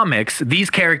the comics, these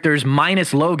characters,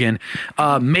 minus Logan,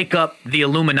 make up the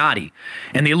Illuminati.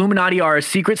 And the Illuminati are a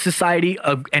secret society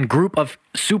and group of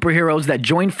superheroes that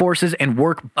join forces and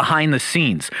work behind the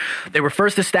scenes. They were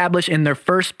first established in their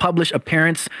first published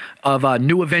appearance of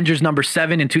New Avengers number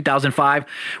 7 in 2005,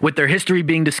 with their history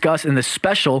being discussed in the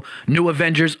special New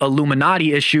Avengers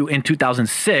Illuminati issue in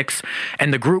 2006,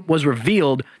 and the group was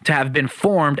revealed to have been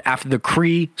formed after the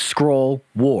Kree-Skrull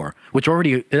War, which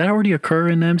did that already occur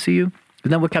in the MCU? Isn't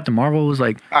that what Captain Marvel was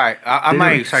like? All right, I They might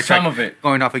already- start some of it.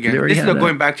 going off again. They already This is had that.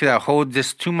 going back to that whole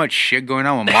just too much shit going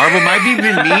on with Marvel. Might be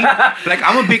even me. Like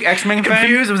I'm a big X-Men fan.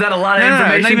 Confused? Was that a lot of No,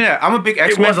 information? not even that. I'm a big was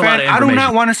X-Men a lot fan. of I do not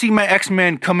information. want to see my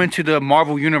X-Men come into the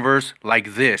Marvel universe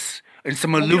like this. And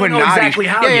some we don't know Illuminati. exactly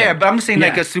how yeah, yet. but I'm saying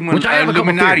like Yeah. a some Which I have a couple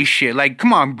Illuminati theories. shit. Like,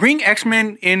 come on, bring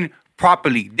X-Men in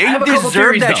properly. They I have a couple deserve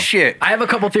theories, that though. shit. I have a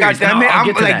couple God theories. damn Now, it! I'll I'm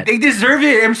get to like, that. they deserve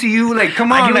it. MCU, like,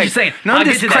 come on, I get what like, you're saying. none I'll of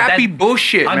get this to that. crappy That-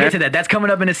 bullshit, I'll man. get to that. That's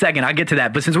coming up in a second. I'll get to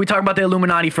that. But since we talk about the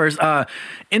Illuminati first,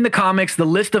 in the comics, the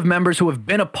list of members who have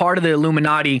been a part of the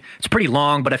Illuminati, it's pretty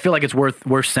long, but I feel like it's worth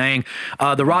saying.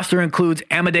 The roster includes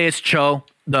Amadeus Cho,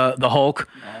 the Hulk,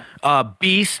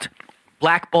 Beast,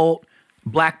 Black Bolt,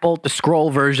 the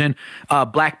Skrull version,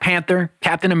 Black Panther,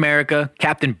 Captain America,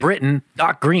 Captain Britain,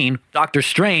 Doc Green, Doctor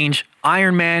Strange,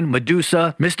 Iron Man,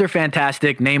 Medusa, Mr.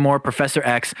 Fantastic, Namor, Professor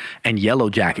X, and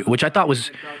Yellow Jacket, which I thought was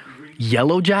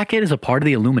Yellow Jacket is a part of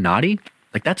the Illuminati?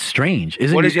 Like, that's strange.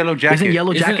 What is Yellow Jacket? Isn't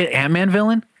Yellow Isn't- Jacket Ant-Man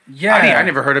villain? Yeah, I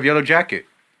never heard of Yellow Jacket.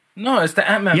 No, it's the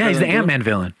Ant-Man. Yeah, he's the villain, dude. Ant-Man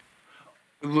villain,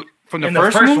 From the In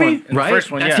first one. movie? In the right?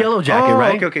 first one, That's yeah. Yellow Jacket, Oh,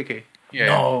 right? okay. Yeah.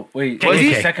 No, wait. Was Was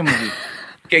he? the second movie?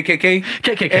 KKK.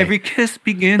 KKK. Every kiss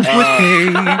begins with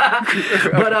K.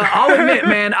 But I'll admit,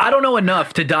 man, I don't know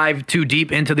enough to dive too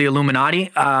deep into the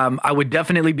Illuminati. I would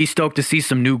definitely be stoked to see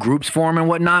some new groups form and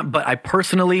whatnot, but I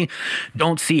personally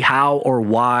don't see how or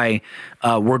why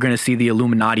we're going to see the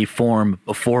Illuminati form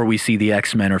before we see the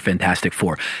X-Men or Fantastic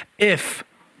Four. If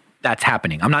that's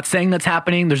happening. I'm not saying that's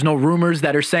happening. There's no rumors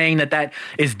that are saying that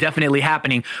is definitely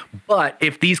happening. But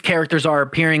if these characters are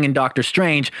appearing in Doctor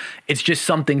Strange, it's just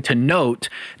something to note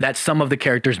that some of the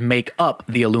characters make up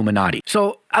the Illuminati.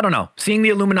 So I don't know. Seeing the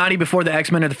Illuminati before the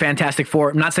X-Men or the Fantastic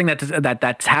Four, I'm not saying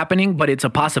that's happening, but it's a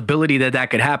possibility that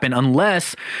could happen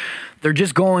unless they're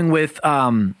just going with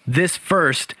this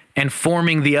first and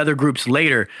forming the other groups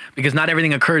later, because not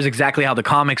everything occurs exactly how the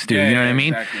comics do. Yeah, you know what yeah, I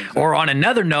mean? exactly. Or on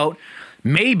another note,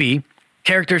 maybe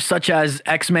characters such as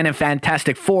X-Men and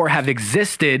Fantastic Four have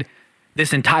existed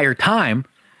this entire time,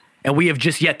 and we have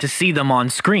just yet to see them on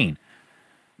screen.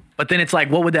 But then it's like,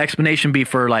 what would the explanation be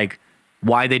for like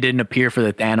why they didn't appear for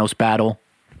the Thanos battle?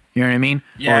 You know what I mean?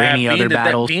 Or any other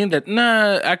battles?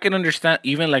 I can understand.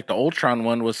 Even like the Ultron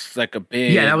one was like a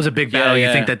big. Yeah, that was a big battle. You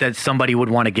think that somebody would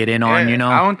want to get in on, you know?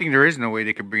 I don't think there is no way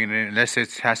they could bring it in unless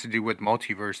it has to do with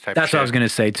multiverse type That's shit. what I was going to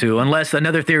say too. Unless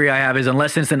another theory I have is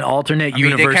unless it's an alternate I mean, they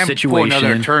universe can't situation. pull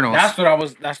another Eternals.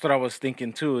 That's what I was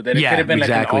thinking too. That it Yeah, could have been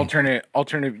exactly. like an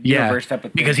alternate universe type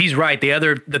of thing. because he's right. The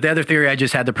other theory I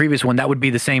just had, the previous one, that would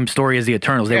be the same story as the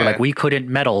Eternals. They were Yeah. like, we couldn't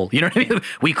meddle. You know what I mean?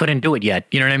 We couldn't do it yet.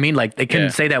 You know what I mean? Like they couldn't Yeah.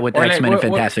 say that with Or like, X-Men and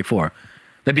what- Fantastic Four.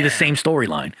 That'd be the same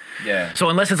storyline. Yeah. So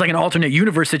unless it's like an alternate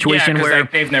universe situation Yeah, 'cause, where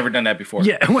like, they've never done that before.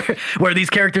 yeah, where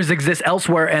these characters exist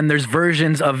elsewhere and there's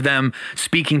versions of them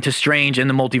speaking to Strange in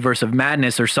the Multiverse of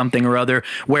Madness or something or other,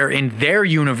 where in their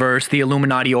universe, the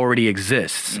Illuminati already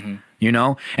exists. You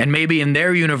know? And maybe in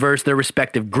their universe, their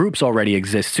respective groups already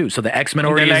exist too. So the X-Men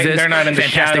already exist. They're not in the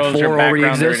Fantastic shadows or Four already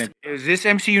background or exist. anything. Is this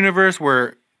MC universe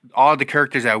where all the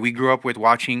characters that we grew up with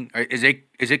watching, is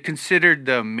it considered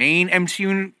the main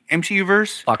MCU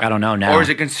verse? Fuck, I don't know now. Or is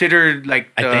it considered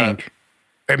like the, I think.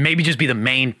 Or maybe just be the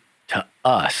main to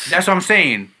us. That's what I'm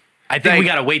saying. I think we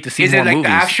gotta wait to see is more it like movies.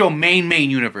 the actual main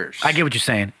universe? I get what you're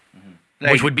saying.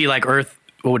 Like- Which would be like Earth,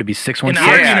 what would it be, In 616?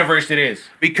 our Yeah. universe, it is.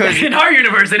 because In our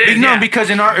universe, it is. no, yeah. because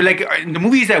in our the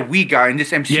movies that we got in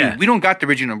this MCU, Yeah. we don't got the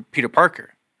original Peter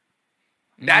Parker.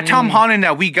 That Tom Holland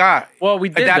that we got. Well, we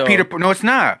did, that though. Peter. No, it's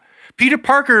not. Peter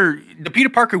Parker, the Peter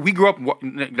Parker we grew up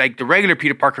like the regular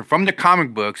Peter Parker from the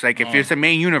comic books. Like if it's the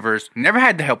main universe, never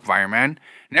had the help of Iron Man,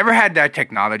 never had that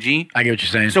technology. I get what you're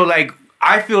saying. So like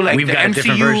I feel like We've the got a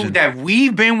different MCU version. that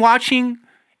we've been watching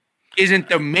isn't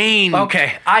the main.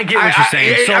 Okay, I get what you're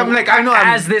saying. So I'm like, I know.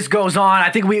 as this goes on,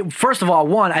 I think first of all,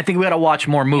 I think we got to watch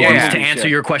more movies Yeah. to answer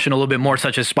your question a little bit more,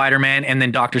 such as Spider-Man and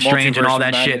then Doctor Strange and all Multiverse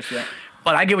that of shit. Madness, yeah.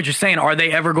 But I get what you're saying. Are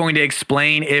they ever going to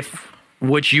explain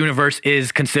which universe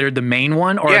is considered the main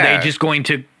one, or are Yeah. they just going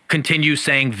to continue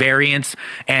saying variants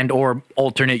and or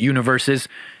alternate universes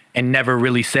and never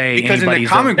really say Because in the anybody's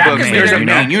comic the books, main, there's a you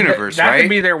know? main universe, that right? could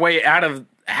be their way out of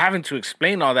having to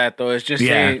explain all that, though. It's just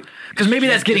Yeah, say, because maybe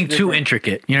that's just getting too different.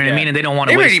 intricate. You know what I Yeah. mean? And they don't want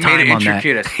They to already waste made time it on that.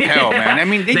 intricate as hell, man. I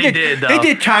mean, They they though.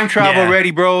 did time travel Yeah.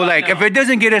 already, bro. Like, if it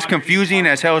doesn't get as confusing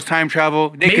as hell's time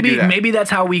travel, they could do that. Maybe that's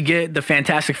how we get the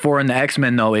Fantastic Four and the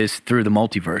X-Men though, is through the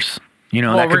multiverse. You know,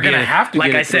 Well, that could we're be gonna have to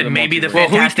like get I it through said, the maybe the multiverse. Well, who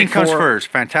do you Fantastic think comes Four. first?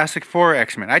 Fantastic Four or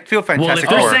X-Men? I feel Well, Fantastic if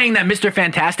they're Four. saying that Mr.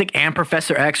 Fantastic and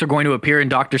Professor X are going to appear in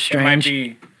Doctor It might Strange,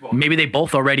 be. maybe they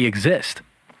both already exist.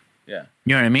 Yeah.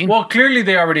 You know what I mean? Well, clearly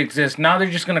they already exist. Now they're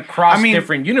just going to cross I mean-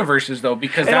 different universes, though,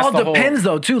 because it that's all the depends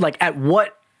though too, like at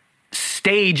what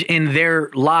stage in their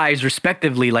lives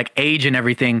respectively, like age and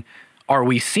everything, are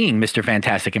we seeing Mr.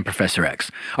 Fantastic and Professor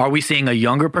X? Are we seeing a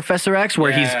younger Professor X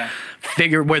where Yeah.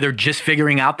 where they're just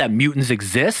figuring out that mutants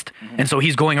exist, and so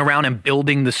he's going around and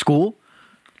building the school?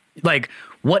 Like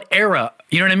what era?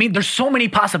 You know what I mean? There's so many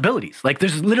possibilities. Like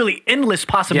there's literally endless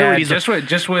Yeah, possibilities.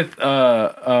 just with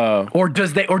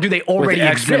or do they already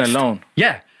X-Men exist? alone.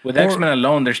 Yeah. with Or- X-Men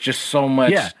alone, there's just so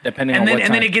much depending and on then, what and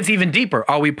time. then it gets even deeper.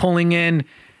 Are we pulling in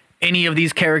any of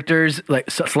these characters like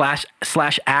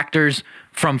slash actors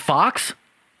from Fox,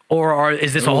 or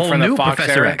is this a Ooh, whole from the new Fox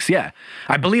Professor era? X? Yeah,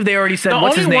 I believe they already said The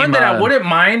what's only his name. one that I wouldn't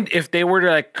mind if they were to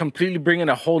like completely bring in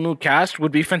a whole new cast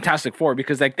would be Fantastic Four,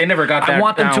 because like they never got that. I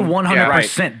want them to down.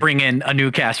 100% bring in a new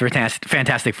cast for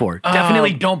Fantastic Four.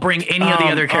 Definitely don't bring any of the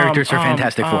other characters for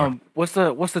Fantastic Four. What's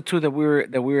the two that we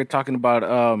were talking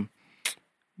about?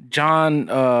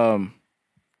 John.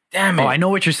 Damn it. Oh, I know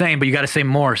what you're saying, but you got to say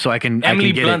more so I can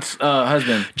Emily get Blunt's it.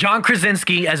 husband. John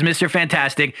Krasinski as Mr.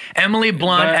 Fantastic, Emily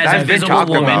Blunt That's as been Invisible talked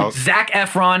Woman, about. Zac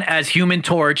Efron as Human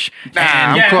Torch, Nah,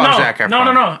 and I'm cool on no, Zac Efron.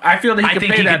 no. I feel that he I could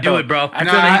think play he that. could do though. it, bro. I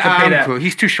feel that he could play I'm that. cool.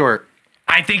 He's too short.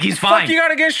 I think he's Fuck, fine. you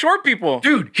gotta get short people.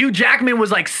 Dude, Hugh Jackman was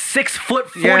like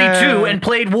 6'42" Yeah. and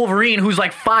played Wolverine, who's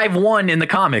like 5'1" in the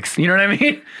comics. You know what I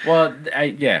mean? Well,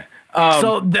 yeah.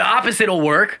 So the opposite will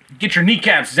work. Get your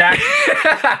kneecaps, Zach.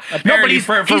 No, but Apparently,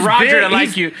 for he's Roger big, to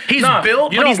like you. He's No,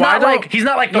 built, you but know he's why, not though?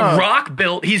 like The No. Rock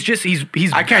built. He's just he's.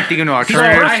 I can't think of no So,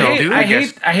 alternative. I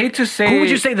guess. hate to say. Who would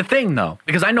you say the Thing though?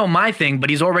 Because I know my Thing, but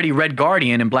he's already Red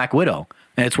Guardian and Black Widow,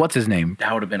 and it's what's his name?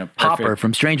 that would have been a perfect, Hopper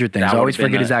from Stranger Things. that I always would've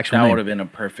been forget his actual That would name. have been a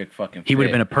perfect fucking. He would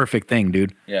have fit. been a perfect Thing,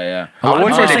 dude. Yeah. A lot I of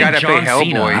would people say they say gotta John pay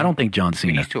Cena. Hellboy. I don't think John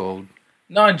Cena. He's too old.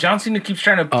 No, and John Cena keeps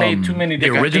trying to play too many the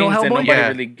different original things that Hellboy? nobody Yeah.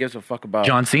 really gives a fuck about.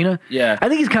 John Cena? Yeah. I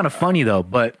think he's kind of funny though,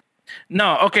 but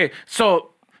No, okay, so.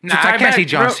 to Nah, I tie can't back see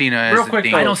John real- Cena as real the quick,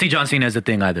 Thing. though. I don't see John Cena as a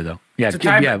Thing either though. Yeah, to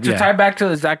tie back to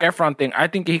the Zac Efron thing, I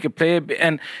think he could play it,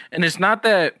 and it's not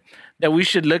that we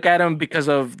should look at him because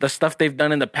of the stuff they've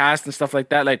done in the past and stuff like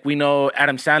that. Like we know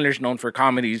Adam Sandler's known for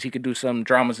comedies; he could do some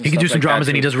dramas. And He could stuff do some like dramas,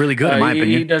 that, and he too. does really good, in my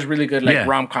opinion. He does really good, like Yeah.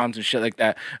 rom-coms and shit like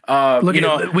that. Look, you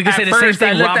know, we could at say the same first I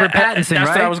thing. looked Robert at- Pattinson, that's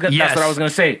right? What I was gonna, That's what I was going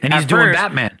to say. and At he's doing first-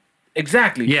 Batman.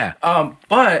 Exactly. Yeah.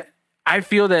 But I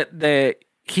feel that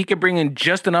he could bring in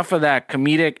just enough of that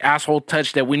comedic asshole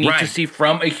touch that we need to Right. see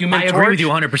from a Human I Torch. agree with you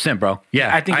 100%, bro.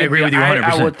 Yeah, I think I it'd agree be- with you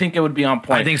 100%. I would think it would be on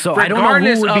point. I think so. I don't know who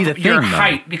Regardless would be of the your thing, though.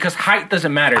 height, because height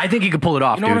doesn't matter. I think he could pull it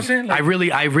off, You know dude. what I'm saying?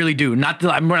 Like- I really do. Not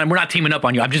that we're not teaming up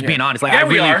on you. I'm just being honest. Like Yeah, I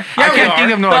we really, are. I can't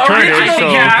think of no The alternative, original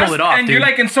so- cast, pull it off, and dude. you're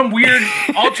like in some weird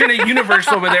alternate universe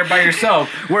over there by yourself.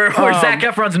 where Zac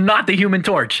Efron's not the Human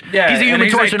Torch. Yeah, he's a and Human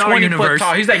Torch like in our 20 foot universe.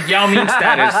 tall. He's like Yao Ming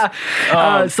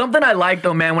status. Something I like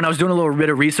though, man, when I was doing a little bit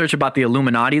of research about the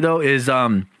Illuminati, though, is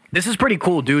this is pretty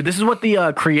cool, dude. This is what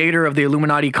the creator of the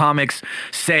Illuminati comics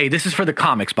say. This is for the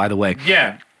comics, by the way.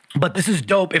 Yeah. But this is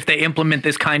dope if they implement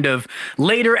this kind of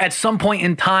later at some point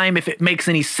in time, if it makes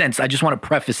any sense. I just want to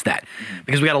preface that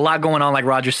because we got a lot going on, like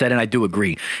Roger said, and I do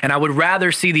agree. And I would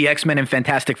rather see the X-Men and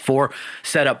Fantastic Four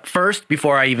set up first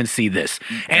before I even see this.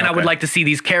 And I would like to see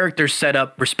these characters set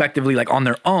up respectively, like on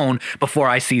their own, before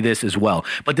I see this as well.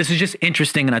 But this is just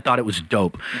interesting, and I thought it was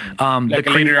dope. Like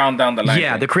later on down the line.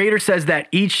 Yeah, the creator says that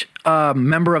each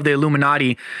member of the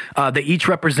Illuminati, they each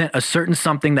represent a certain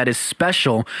something that is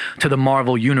special to the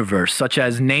Marvel universe, such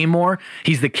as Namor,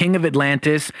 he's the king of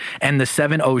Atlantis and the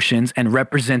Seven Oceans and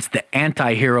represents the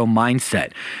anti-hero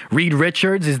mindset. Reed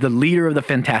Richards is the leader of the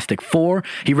Fantastic Four.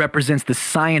 He represents the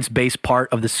science-based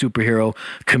part of the superhero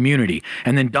community.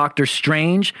 And then Doctor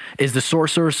Strange is the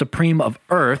Sorcerer Supreme of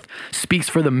Earth, speaks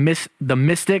for the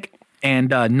mystic and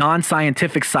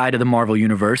non-scientific side of the Marvel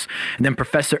Universe. And then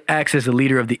Professor X is the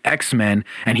leader of the X-Men,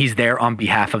 and he's there on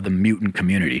behalf of the mutant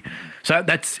community. So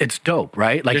it's dope,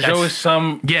 right? Like There's always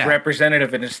some Yeah.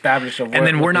 representative and established of what, and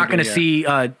then we're what not they going do, to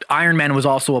yeah. see Iron Man was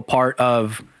also a part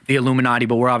of the Illuminati,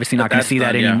 but we're obviously not going to that's see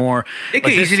that done, yeah. anymore. They But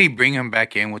could this- easily bring him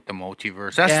back in with the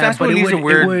multiverse. That's Yeah, what but it leaves a would- it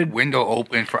weird would- window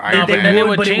open for No, Iron but Man. then it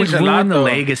would but it would change a lot, ruin the though.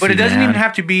 legacy. But it doesn't man. even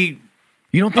have to be.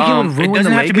 You don't think it would ruin it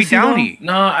doesn't the have to be legacy, though? Downey.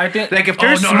 No, I think Like if Oh,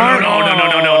 they're smart.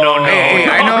 no. Hey,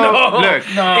 I know. Look,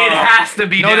 It has to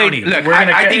be no, Downey. look. We're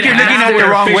gonna I cut think it you're in looking half. at it the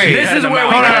wrong We're way. This is where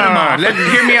we No, cut him off.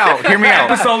 Hear me out. Hear me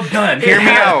out. episode done. Hear me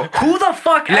out. Who the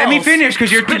fuck Let me else? finish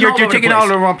because you're Spitting all over the taking it all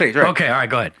place. the wrong place. Right. Okay, all right,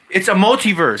 go ahead. It's a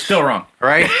multiverse. Still wrong.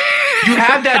 Right? You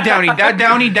have that Downey.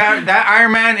 That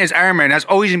Iron Man is Iron Man. That's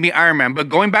always gonna be Iron Man. But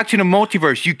going back to the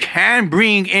multiverse, you can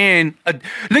bring in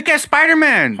look at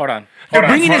Spider-Man. Hold on. They're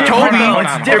bringing in Toby. Hold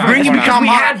on, They're hold on, bringing hold on, Tom we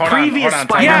had Holland. previous hold on.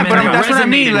 Spider-Man. Yeah, but that that's what I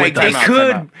mean. resonated Like with they us.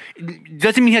 could.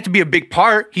 Doesn't mean he had to be a big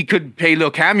part. He could play a little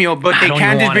cameo, but they don't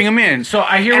can even just want bring it. him in. So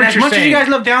I hear And what as you're much as saying. you guys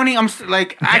love Downey, I can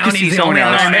Downey's see the someone only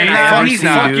else. Iron Man No, I've ever he's seen,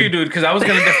 not. Fuck you, dude, because I was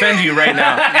going to defend you right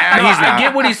now. Yeah, No, he's I not.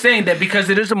 get what he's saying, that because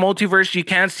it is a multiverse, you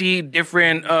can't see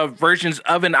different versions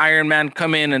of an Iron Man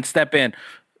come in and step in.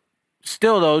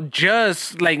 Still, though,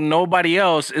 just like nobody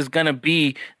else is going to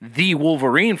be the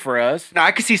Wolverine for us. No,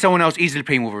 I could see someone else easily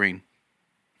playing Wolverine.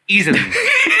 Easily.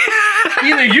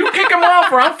 Either you kick him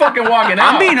off or I'm fucking walking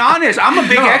out. I'm being honest. I'm a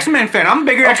big X-Men fan. I'm a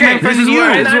bigger X-Men fan this than is you.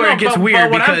 where- And this I is where know, it gets but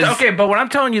weird what I'm- because- okay, but what I'm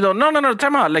telling you though, no,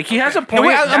 time out. Like he has a point.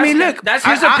 wait, I mean, look, that's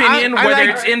his I- opinion. I Whether like-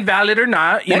 it's invalid or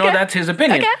not, you know, Okay. that's his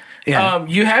opinion. Yeah.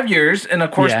 You have yours, and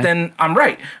of course, Yeah. then I'm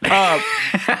right.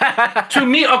 To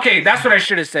me, okay, that's what I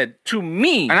should have said. To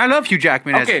me, And I love Hugh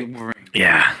Jackman Okay. as Wolverine.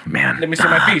 Yeah, man. let me say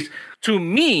my piece. To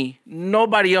me,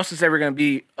 nobody else is ever going to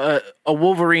be a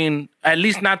Wolverine, at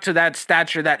least not to that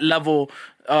stature, that level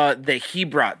that he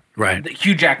brought. Right. That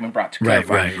Hugh Jackman brought. To Right,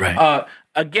 clarify. right.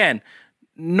 Again,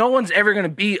 no one's ever going to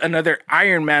be another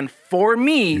Iron Man for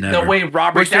me the Never. way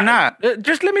Robert Which they're not.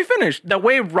 Just let me finish. The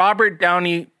way Robert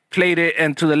Downey played it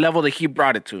and to the level that he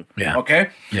brought it to. Yeah. Okay?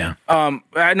 Yeah.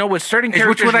 I know with certain It's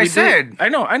characters what I we do- said. I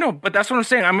know, but that's what I'm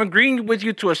saying. I'm agreeing with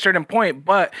you to a certain point,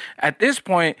 but at this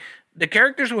point, the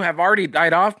characters who have already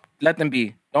died off, let them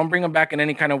be. Don't bring them back in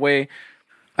any kind of way.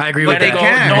 I agree Let with it that. go.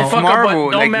 can. Don't It's fuck Marvel. up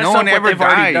what, don't Like, mess no up one what ever they've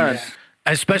already done. dies.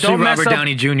 Especially Don't mess Robert up-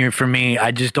 Downey Jr. for me.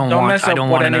 I just don't Don't want. mess I up don't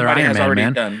what want another anybody Iron has Man, already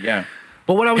man. done. Yeah.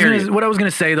 But what I was Period.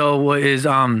 gonna say though is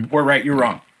We're right, you're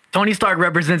wrong. Tony Stark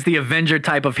represents the Avenger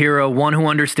type of hero, one who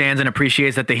understands and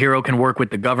appreciates that the hero can work with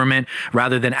the government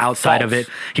rather than outside of False. it.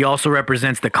 He also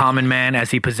represents the common man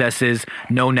as he possesses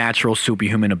no natural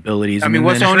superhuman abilities. I And mean, then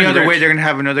what's the there's only other rich. way they're gonna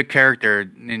have another character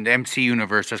in the MC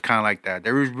universe that's kind of like that?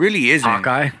 There really isn't.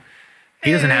 Hawkeye?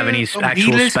 He doesn't have any A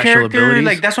actual B-list special character, abilities.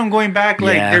 Like that's what I'm going back.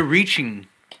 Like Yeah. they're reaching.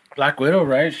 Black Widow,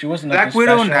 right? She wasn't Black nothing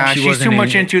Widow, special. nah. She's wasn't too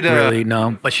much into the. really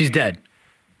no, but she's dead.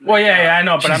 Well, yeah, I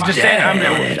know, but I'm just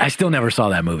saying. I still never saw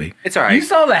that movie. It's all right. You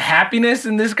saw the happiness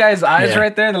in this guy's eyes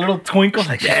right there, the little twinkle.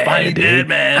 Like, she's finally dead,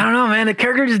 man. I don't know, man. The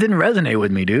character just didn't resonate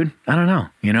with me, dude. I don't know,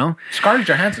 you know? Scarlett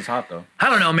Johansson's hot, though.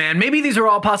 I don't know, man. Maybe these are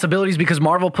all possibilities because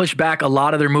Marvel pushed back a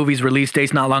lot of their movies' release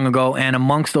dates not long ago, and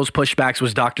amongst those pushbacks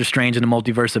was Doctor Strange and the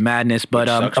Multiverse of Madness. But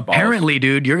apparently,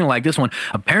 dude, you're going to like this one.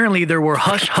 Apparently, there were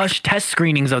hush-hush test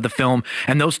screenings of the film,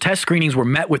 and those test screenings were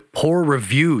met with poor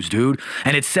reviews, dude.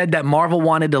 And it said that Marvel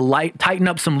wanted to tighten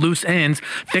up some loose ends,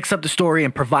 fix up the story,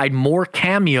 and provide more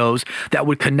cameos that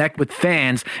would connect with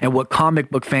fans and what comic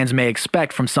book fans may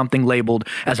expect from something labeled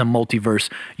as a multiverse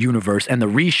universe. And the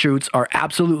reshoots are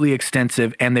absolutely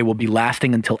extensive, and they will be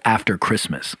lasting until after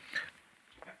Christmas.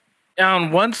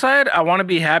 On one side, I want to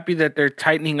be happy that they're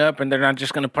tightening up and they're not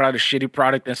just going to put out a shitty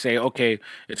product and say, okay,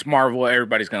 it's Marvel,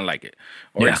 everybody's going to like it.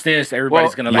 Or it's this,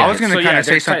 everybody's going to like it. I was going to kind of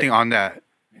say something on that.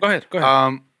 Go ahead.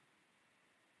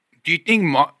 Do you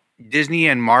think Disney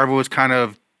and Marvel is kind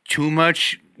of too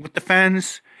much with the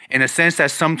fans? In a sense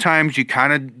that sometimes you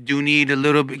kind of do need a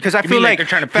little bit, because I feel like they're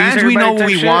trying to fans, we know what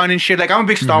we want and shit. Like, I'm a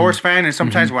big Star Mm-hmm. Wars fan, and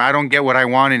sometimes when I don't get what I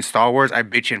want in Star Wars, I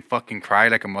bitch and fucking cry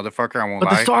like a motherfucker. I won't lie.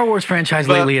 But the Star Wars franchise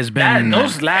lately has been...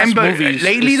 those last but movies.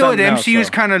 lately, though, the MCU is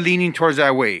kind of leaning towards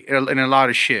that way in a lot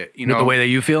of shit. You know, the way that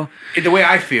you feel? the way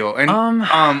I feel, and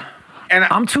and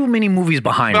I'm too many movies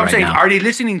behind but I'm right saying, now. are they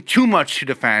listening too much to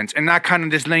the fans and not kind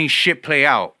of just letting shit play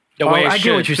out? the way I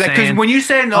get what you're saying. Because when you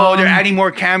said, they're adding more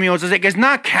cameos, it's like, it's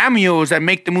not cameos that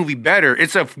make the movie better.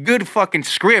 It's a good fucking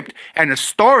script and a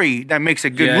story that makes a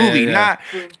good movie, not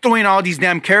throwing all these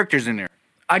damn characters in there.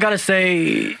 I gotta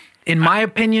say, in my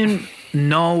opinion,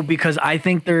 no, because I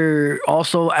think they're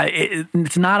also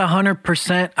it's not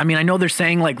 100%. I mean, I know they're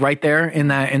saying like right there in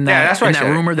that that's what I said.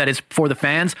 rumor that it's for the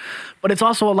fans, but it's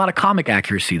also a lot of comic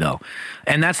accuracy though,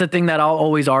 and that's the thing that I'll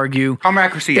always argue. Comic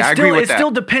accuracy, I agree with that. It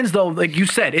still depends though, like you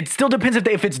said, it still depends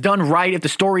if it's done right, if the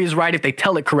story is right, if they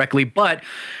tell it correctly, but.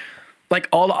 Like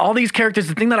all these characters,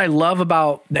 the thing that I love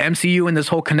about the MCU and this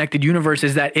whole connected universe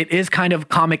is that it is kind of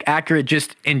comic accurate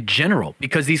just in general,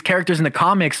 because these characters in the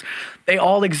comics, they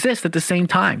all exist at the same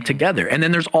time together. And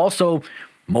then there's also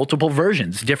multiple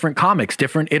versions, different comics,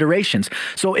 different iterations.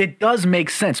 So it does make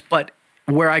sense. But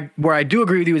where I do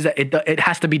agree with you is that it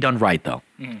has to be done right, though.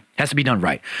 It has to be done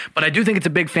right. But I do think it's a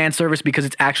big fan service because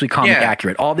it's actually comic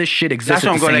accurate. All this shit exists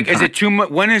That's what I'm going. time. Is it too much?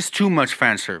 When is too much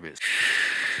fan service?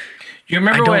 You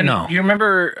remember I don't know. You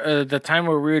remember the time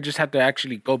where we would just have to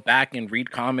actually go back and read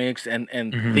comics and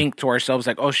think to ourselves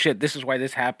like, oh shit, this is why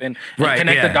this happened. And Right,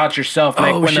 connect yeah. the dots yourself.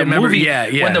 Like Oh, when shit, the remember- movie, yeah.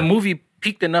 when the movie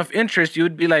piqued enough interest, you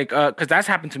would be like, because that's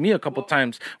happened to me a couple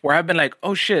times where I've been like,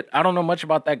 oh shit, I don't know much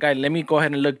about that guy. Let me go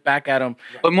ahead and look back at him.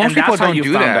 But most And people that's how don't you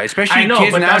do found that, out. especially I know,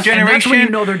 kids but now that's- And that's when generation. you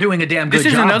know they're doing a damn good This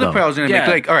is job, another though. point I was going to make.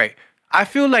 Yeah. Like, all right, I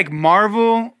feel like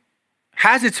Marvel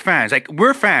has its fans. Like,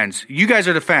 we're fans. You guys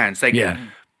are the fans. Like, Yeah.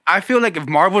 I feel like if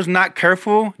Marvel's not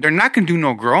careful, they're not going to do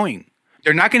no growing.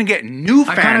 They're not going to get new I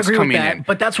kinda fans agree with coming that, in.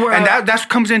 but that's where and I- that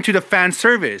comes into the fan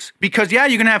service, because you're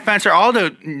going to have fans. All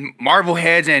the Marvel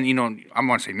heads and I'm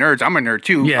going to say nerds. I'm a nerd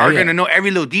too. Yeah, are yeah. going to know every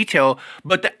little detail.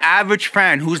 But the average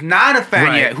fan who's not a fan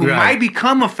Right, yet, who right. might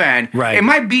become a fan, Right. it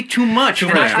might be too much. for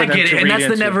And them. I get to it, and read that's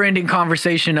the into. never-ending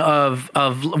conversation of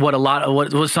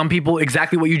what some people,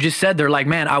 exactly what you just said. They're like,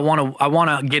 man, I want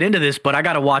to get into this, but I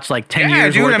got to watch like 10 Yeah,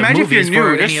 years dude, worth of imagine if movies you're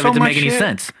for new. There's any of so it to make much any shit.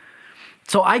 sense.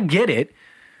 So I get it.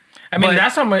 I mean,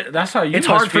 But that's how you it's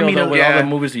must hard for feel me though, to- with all Yeah. the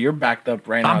movies that you're backed up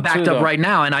right now. I'm backed too, up though. right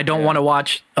now, and I don't want to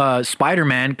watch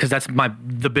Spider-Man because that's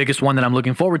the biggest one that I'm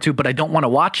looking forward to. But I don't want to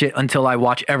watch it until I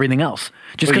watch everything else.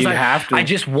 Just Well, because you have to. I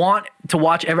just want to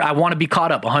watch I want to be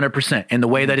caught up 100% in the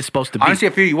way that it's supposed to be. Honestly,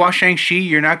 if you watch Shang-Chi,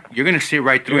 you're going to sit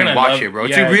right through You're and gonna watch love- it, bro.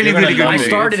 It's yeah, a really, you're gonna really good love I movie. it.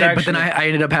 started It's it, but then I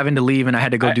ended up having to leave, and I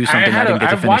had to go do something. I didn't get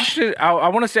to I've finish. watched it. I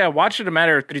want to say I watched it a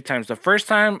matter of 3 times. The first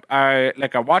time I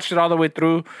watched it all the way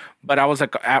through, but I was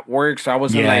like at work, so I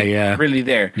wasn't really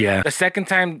there. Yeah. The second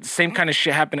time, same kind of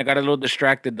shit happened. I got a little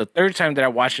distracted. The third time that I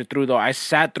watched it through, though, I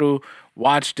sat through,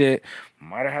 watched it.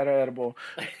 Might have had an edible,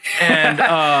 and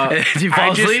Did you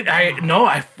fall asleep?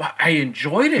 I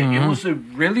enjoyed it. It was a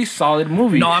really solid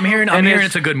movie. No, I'm hearing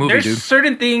it's a good movie, there's dude.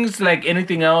 certain things like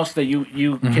anything else that you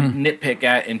can nitpick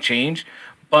at and change,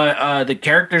 but the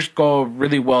characters go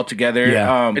really well together.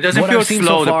 Yeah. It doesn't What feel I've seen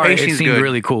slow. So The far, it pacing's seemed good.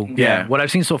 really cool. Yeah. What I've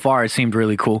seen so far, it seemed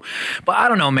really cool. But I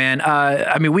don't know, man.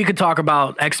 I mean, we could talk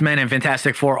about X-Men and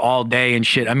Fantastic Four all day and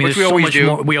shit. I mean, Which there's we so always much do.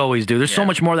 more. We always do. There's so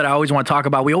much more that I always want to talk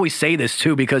about. We always say this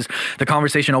too because the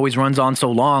conversation always runs on so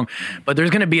long. But there's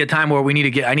going to be a time where I need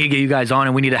to get you guys on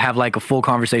and we need to have like a full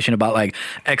conversation about like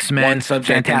X-Men, One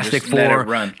subject and Fantastic just let it Four,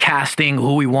 run. casting,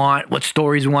 who we want, what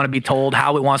stories we want to be told,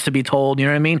 how it wants to be told. You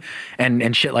know what I mean?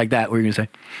 And shit like that. What were you gonna say?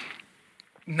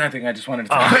 Nothing. I just wanted to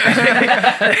talk.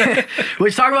 We're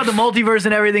talking about the multiverse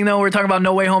and everything, though. We're talking about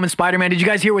No Way Home and Spider-Man. Did you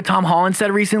guys hear what Tom Holland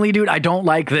said recently, dude? I don't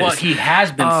like this. Well, he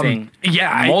has been saying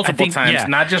multiple times,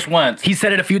 not just once. He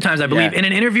said it a few times, I believe. Yeah. In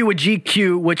an interview with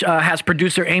GQ, which has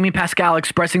producer Amy Pascal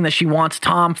expressing that she wants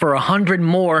Tom for 100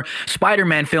 more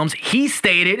Spider-Man films, he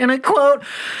stated, in a quote,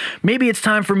 "Maybe it's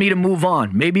time for me to move on.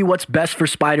 Maybe what's best for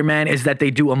Spider-Man is that they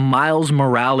do a Miles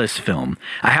Morales film.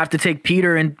 I have to take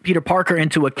Peter Parker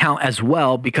into account as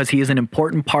well because he is an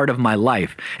important part of my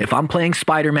life. If I'm playing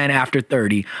Spider-Man after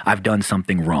 30, I've done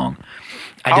something wrong."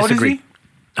 I How old is disagree. he?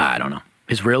 I don't know.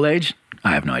 His real age?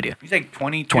 I have no idea. He's like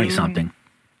 22. 20-something.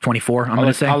 24, I'm going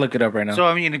to say. I'll look it up right now. So,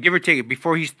 I mean, give or take,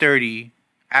 before he's 30,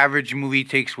 average movie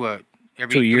takes what?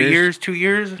 Every 2 years? 3 years? 2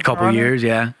 years? A couple years,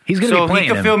 yeah. He's going to So be playing he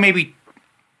could him. film maybe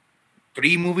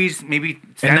 3 movies, maybe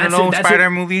And that's standalone it, that's Spider it.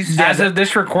 movies. As of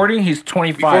this recording, he's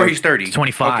 25. Before he's 30.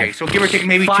 25. Okay, so give or take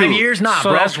maybe 5 2. years? Nah, So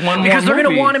bro. that's one more because they're going to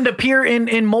movie. want him to appear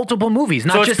in multiple movies,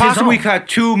 not So it's just his possible own. we got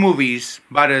 2 movies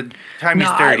by the time he's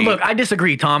 30. Look, I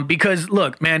disagree, Tom, because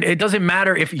look, man, it doesn't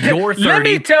matter if you're 30. Let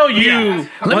me tell you.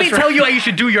 Let me tell you how you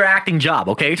should do your acting job,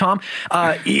 okay, Tom?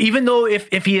 Even though if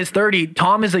he is 30,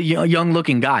 Tom is a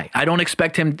young-looking guy. I don't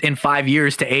expect him in 5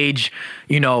 years to age,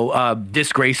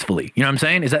 disgracefully. You know what I'm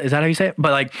saying? Is that how you say it?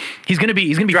 But like, he's gonna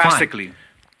be drastically. fine.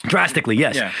 Drastically,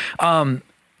 yes. Yeah.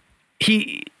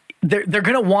 They're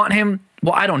gonna want him.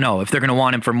 Well, I don't know if they're going to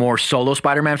want him for more solo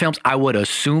Spider-Man films. I would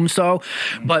assume so.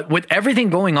 But with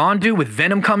everything going on, dude, with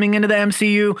Venom coming into the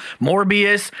MCU,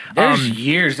 Morbius. There's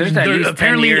years. There's at least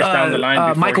 10 years down the line.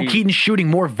 before Michael he- Keaton's shooting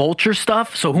more Vulture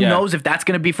stuff. So who Yeah. knows if that's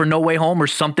going to be for No Way Home or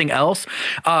something else.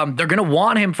 They're going to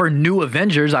want him for New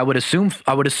Avengers, I would assume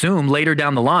later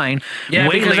down the line. Yeah,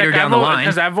 way because later down the line.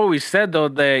 Because I've always said, though,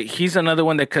 that he's another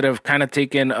one that could have kind of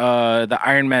taken the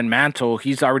Iron Man mantle.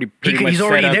 He's already pretty much He's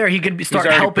already set up. there. He could He's start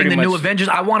already helping pretty the New much- Avengers.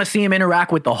 I want to see him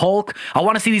interact with the Hulk. I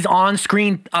want to see these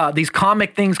on-screen, these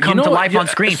comic things come know to what? life Yeah, on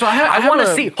screen. so I have want to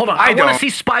a- see. Hold on. I I want don't. to see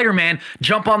Spider-Man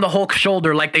jump on the Hulk's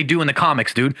shoulder like they do in the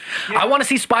comics, dude. I want to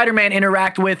see Spider-Man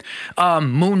interact with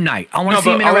Moon Knight. I want to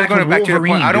see him but I was interact going with back to the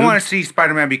Wolverine. point. I don't dude. want to see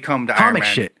Spider-Man become the Iron Comic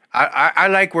Man. shit. I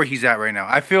like where he's at right now.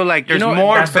 I feel like there's know,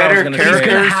 more that's what I was better gonna say. He's going to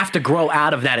characters. have to grow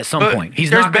out of that at some But point. He's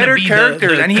there's not going better to be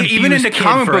characters, the and even in the confused kid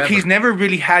comic book, forever. he's never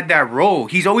really had that role.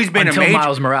 He's always been until a major.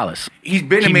 Miles Morales. He's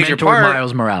been He a major mentored part,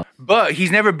 Miles Morales. but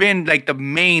he's never been like the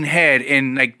main head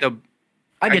in like the.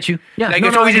 I get you. Yeah, like no,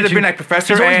 it's no, always I get either you. been like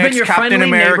Professor He's always been X, your Captain friendly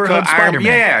America, neighborhood Iron. Spider-Man.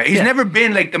 Yeah, he's Yeah. never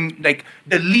been like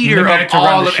the leader guy of to run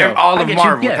all the of show. all I of get you.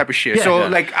 Marvel Yeah. type of shit. Yeah. So Yeah.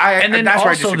 like and then that's where I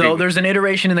also disagree. though, there's an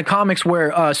iteration in the comics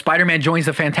where Spider-Man joins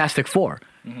the Fantastic Four.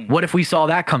 What if we saw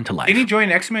that come to life? Didn't he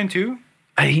join X-Men too?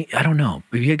 I don't know.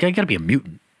 You got to be a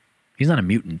mutant. He's not a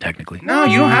mutant technically. No,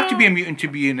 you don't have to be a mutant to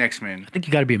be an X-Men. I think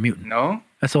you got to be a mutant. No,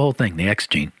 That's the whole thing. The X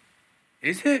gene.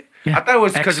 is it? Yeah. I thought it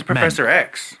was because of X-Men. Professor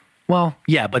X. Well,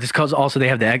 yeah, but it's because also they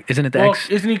have the X. Isn't it the Well, X?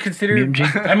 isn't he considered? mutant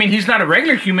gene? I mean, he's not a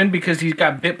regular human because he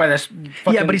got bit by this.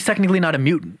 Fucking, Yeah, but he's technically not a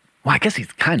mutant. Well, I guess he's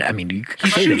kind of. I mean, you could he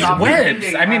say shoots that.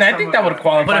 webs. I mean, I think that would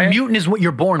qualify. But a mutant is what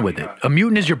you're born with it. A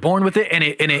mutant is you're born with it, and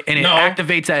it No.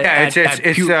 activates at Yeah,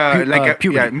 it's like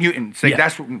puberty. mutants. Like Yeah.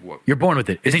 that's what. You're born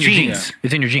with it. It's in your genes. genes.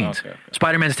 It's in your genes. Okay.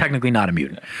 Spider-Man is technically not a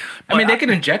mutant. I mean, they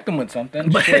can inject him with something.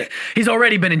 But Shit. he's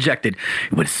already been injected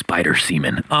with spider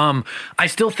semen. I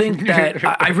still think that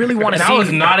I really want to And see. I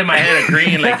was nodding my head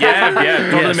agreeing, like, yeah,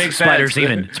 totally Yes, makes spider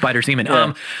sense. Spider semen.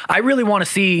 Yeah. I really want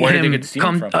to see Where did they him get the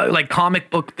semen come, from? like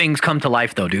comic book things come to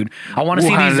life, though, dude. I want to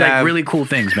see Wuhan these like lab. really cool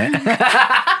things, man.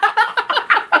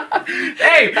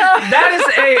 Hey, that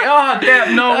is a. Oh,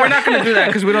 damn. No, we're not going to do that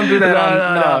because we don't do that.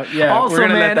 No. Yeah, Also, we're going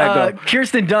to man, let that go.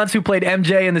 Kirsten Dunst, who played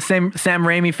MJ in the Sam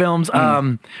Raimi films,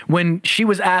 when she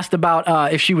was asked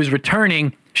about if she was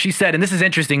returning, she said, and this is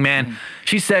interesting, man.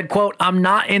 She said, quote, "I'm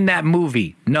not in that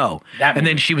movie. No." That and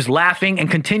then movie. she was laughing and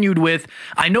continued with,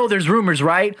 "I know there's rumors,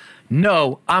 right?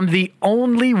 No, I'm the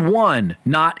only one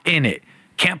not in it.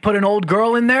 Can't put an old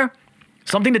girl in there?"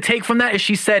 Something to take from that is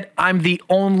she said, "I'm the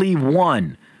only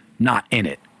one not in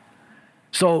it."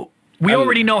 So we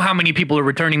already know how many people are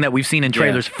returning that we've seen in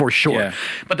trailers for sure. Yeah.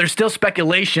 But there's still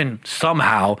speculation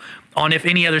somehow on if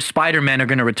any other Spider-Men are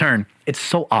going to return. It's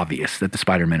so obvious that the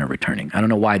Spider-Men are returning. I don't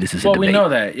know why this is a Well, debate. we know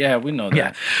that. Yeah, we know that.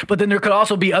 Yeah, but then there could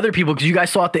also be other people because you guys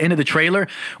saw at the end of the trailer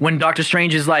when Doctor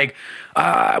Strange is like,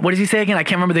 what does he say again? I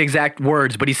can't remember the exact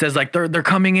words, but he says like they're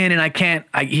coming in and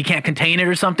he can't contain it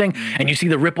or something. And you see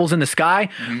the ripples in the sky.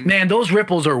 Man, those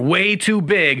ripples are way too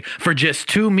big for just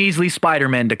 2 measly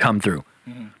Spider-Men to come through.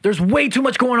 There's way too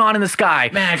much going on in the sky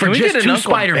Man, for can we just get an two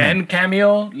Uncle Spider-Man. Ben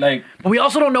cameo? Like, But we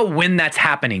also don't know when that's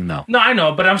happening, though. no, I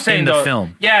know, but I'm saying In the though,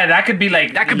 film. Yeah, that could be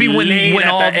like That could be when late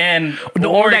all at the end,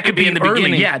 or it that could be in the early.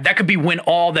 beginning. Yeah, that could be when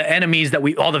all the enemies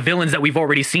all the villains that we've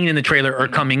already seen in the trailer are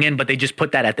coming in, but they just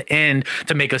put that at the end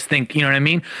to make us think. You know what I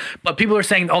mean? But people are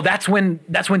saying, oh, that's when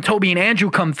Toby and Andrew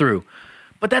come through.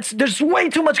 But there's way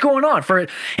too much going on for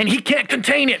it, and he can't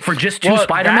contain it for just two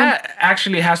Spider-Men. That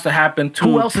actually has to happen too.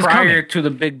 Who else is prior coming? to the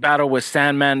big battle with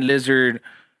Sandman, Lizard,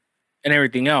 and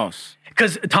everything else?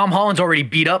 Because Tom Holland's already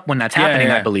beat up when that's happening,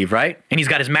 yeah. I believe, right? And he's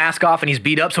got his mask off and he's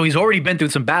beat up, so he's already been through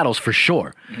some battles for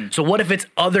sure. So what if it's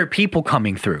other people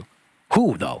coming through?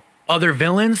 Who, though? Other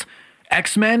villains?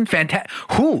 X-Men?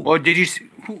 Who? Well, did you?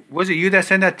 Who, was it you that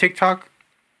sent that TikTok?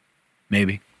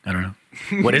 Maybe. I don't know.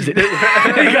 What is it? You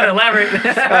gotta elaborate.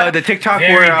 The TikTok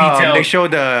Very where detailed. they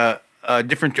showed the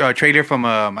different trailer from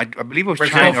I believe it was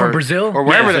Brazil. China From Brazil? or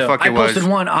wherever Yeah, the fuck I it was. posted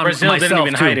one on Brazil myself, didn't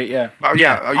even too. hide it. Yeah,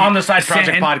 Yeah, on the Side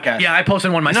Project And- podcast. Yeah, I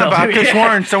posted one myself. but I could've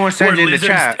sworn someone said Where it in the Lizard's-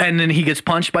 chat. And then he gets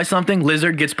punched by something.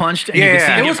 Lizard gets punched. And Yeah, you can see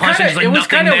yeah. him it get was punched. kind And of there's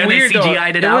like nothing there. weird They though.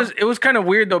 CGI'd it out. It was kind of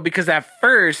weird though because at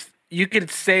first you could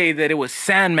say that it was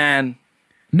Sandman.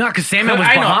 No, because Sandman was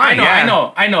I behind.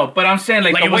 I know, but I'm saying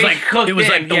like Like the it was way like hooked it was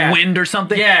in, like the yeah. wind or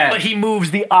something. Yeah. But he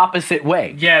moves the opposite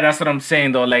way. Yeah, that's what I'm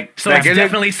saying though. Like, So Like, it's it looked-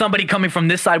 definitely somebody coming from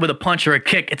this side with a punch or a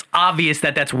kick. It's obvious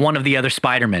that that's one of the other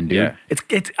Spider-Men, dude. Yeah.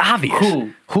 It's obvious.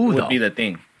 who Who would though? be the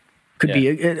thing? Could be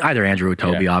either Andrew or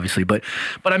Toby, Yeah. obviously. But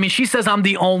I mean, she says I'm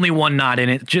the only one not in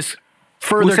it. Just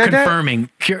further said that? confirming.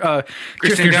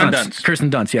 Kristen Dunst.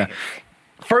 Kirsten Dunst, yeah.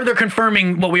 Further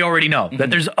confirming what we already know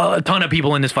that there's a ton of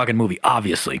people in this fucking movie,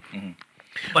 obviously.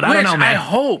 But I don't know, man.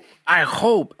 I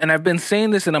hope, and I've been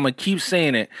saying this, and I'm gonna keep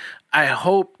saying it. I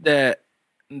hope that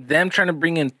them trying to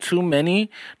bring in too many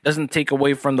doesn't take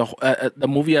away from the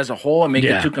movie as a whole and make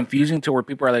Yeah. it too confusing to where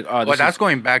people are like, oh, Well, this that's is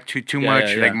going back to too Yeah, much.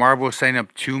 yeah, yeah. Like Marvel setting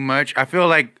up too much. I feel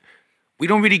like we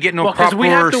don't really get no well, 'cause proper we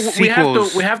have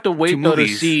sequels. to wait though to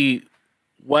movies. see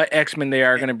what X-Men they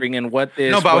are going to bring in, what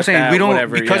this. No, but I was what saying that, we don't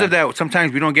whatever, because yeah. of that.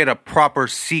 Sometimes we don't get a proper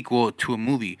sequel to a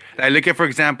movie. Like look at, for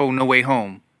example, No Way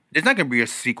Home. There's not gonna be a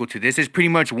sequel to this. It's pretty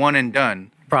much one and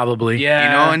done. Probably. Yeah,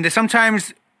 You know, and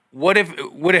sometimes what if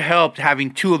would have helped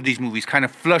having two of these movies kind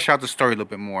of flush out the story a little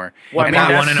bit more? What, and part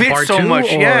not one and a fit part so two,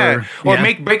 much, or- yeah. Or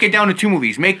yeah. break it down to two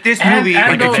movies. Make this And- movie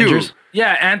and into those- two. Avengers.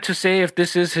 Yeah, and to say if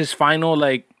this is his final,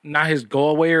 like not his go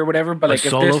away or whatever, but like if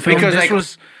solo this, film? because Because, this like-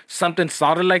 was something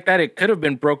solid like that, it could have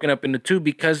been broken up into two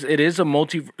because it is a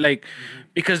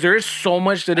because there is so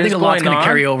much that I is think a lot's going going on. to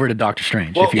carry over to Doctor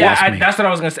Strange, Well, if you Yeah, ask me. that's what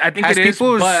I was gonna say. I think As it is,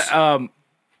 people's- but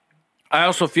I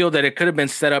also feel that it could have been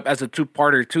set up as a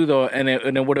two-parter too, though, and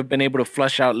it would have been able to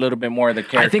flush out a little bit more of the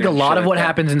character. I think a and lot shit of like what that.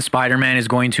 happens in Spider-Man is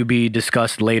going to be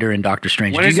discussed later in Doctor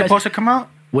Strange. When Do is you it guys, supposed to come out?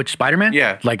 which Spider-Man?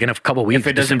 Yeah. Like in a couple weeks,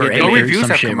 it doesn't December get 8th No Later, or reviews some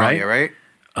have shit, come out right? yet, right?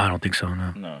 I don't think so,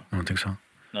 no. No. I don't think so.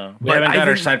 No, we But haven't I got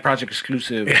our think- side project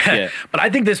exclusive yet. But I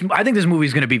think this movie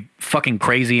is going to be fucking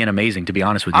crazy and amazing, to be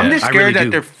honest with you. I'm just I scared really that do.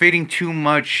 they're fitting too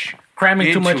much,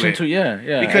 Cramming too much it. into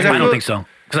yeah. Because I I don't feel- think so.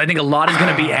 Because I think a lot is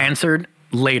going to be answered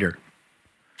later.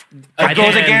 It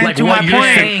goes again like to what my you're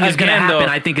point. saying is going to Again, happen.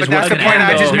 though. I think is But what's that's the going to point I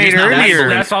happen. just though. made There's not earlier. absolute-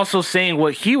 That's also saying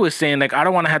what he was saying. Like, I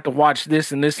don't want to have to watch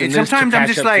this and this and And this. sometimes to I'm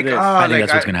catch just up to like, this. I think like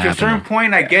that's what's gonna to a happen, certain though.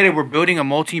 point, I get it. We're building a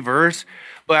multiverse,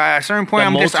 but at a certain point, The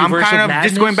I'm multiverse kind of of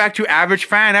just going madness? back to average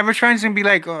fan. Average fan's gonna be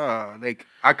like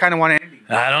I kind of want to end it.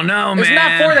 I don't know, man. It's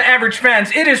not for the average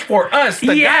fans. It is for us,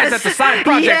 the Yes. guys at the Side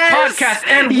Project Yes. Podcast.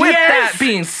 And with Yes. that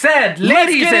being said, Let's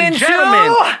ladies get and into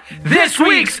gentlemen, this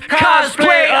week's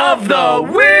cosplay of the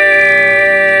week.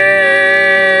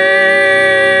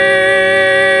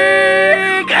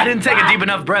 I didn't take a deep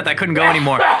enough breath. I couldn't go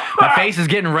anymore. My face is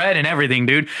getting red and everything,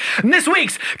 dude. And this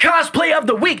week's cosplay of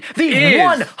the week, the Is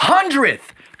 100th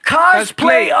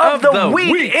cosplay of the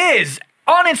week is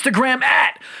on Instagram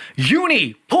at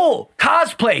UniPool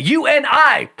Cosplay,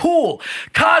 UNI Pool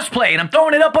Cosplay, and I'm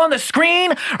throwing it up on the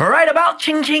screen right about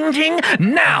ching ching ching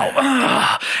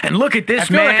now. And look at this, I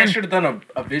feel man. like I should have done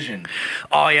a vision.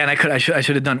 Oh yeah, and I should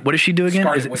have done. What does she do again?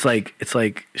 Scarlet It's Witch.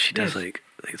 like she does like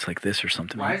it's like this or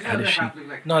something. How does she?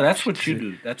 No, that's what you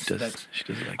do. That's She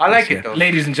does it like I like this, it yeah. though.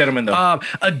 ladies and gentlemen, though.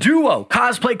 A duo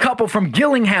cosplay couple from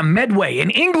Gillingham, Medway in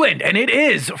England, and it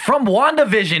is from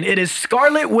WandaVision. It is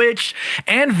Scarlet Witch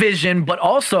and Vision, but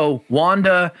also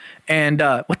Wanda And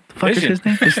what the fuck Vision. is his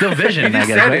name? It's still Vision, I guess,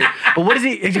 said right? it. But what is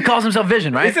he? He calls himself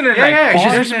Vision, right? Isn't it Yeah, like yeah, Paul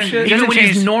it's or just- some shit? it Even when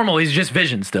he's change. normal, he's just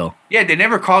Vision still. Yeah, they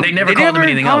never called They never called him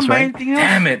anything call else, right? anything else?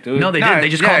 Damn it, dude. No, they Nah, did. They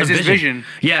just yeah, called him it's just Vision. Vision.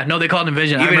 Yeah, no, they called him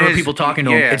Vision. I Even remember his- people talking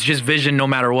to him. yeah. It's just Vision no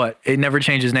matter what. It never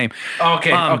changed his name.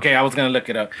 Okay, okay, I was gonna look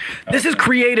it up. This is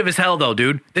creative as hell, though,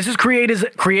 dude. This is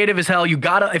creative as hell. You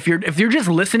gotta, if you're just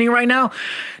listening right now,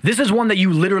 this is one that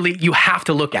you have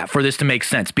to look at for this to make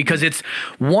sense, because it's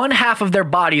one half of their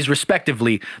bodies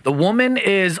respectively. The woman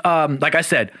is, like I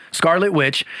said, Scarlet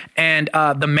Witch, and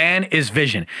the man is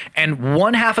Vision, and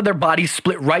one half of their bodies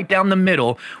split right down the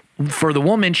middle. For the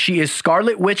woman, she is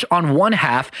Scarlet Witch on one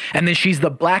half, and then she's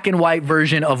the black and white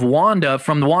version of Wanda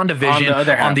from the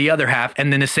WandaVision on the other half,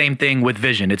 and then the same thing with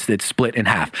Vision. It's split in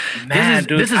half. Man,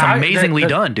 dude, this is amazingly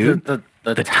done, dude.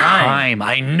 The time.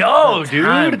 I know, The dude.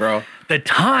 time, bro. The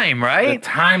time, The right?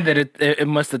 time that it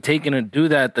must have taken to do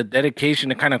that, the dedication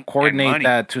to kind of coordinate money.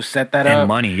 that, to set that And up.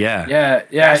 money, yeah. Yeah,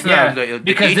 That's yeah. not the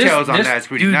Because details on this, that's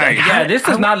pretty dude, nice. yeah, this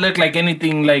does not look like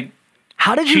anything like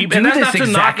How did you cheap, do and that's this not to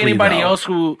exactly, knock anybody though? else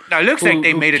who. No, it looks like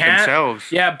they made it can't. themselves.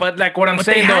 Yeah, but like what I'm But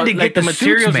they saying had though, to like get the the suits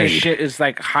materials and made. shit is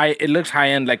like high. It looks high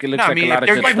end. Like it looks No, I like mean, a lot of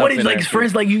they're good Like stuff what is in like there, for too.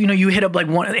 instance, like you hit up like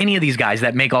any of these guys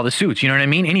that make all the suits, you know what I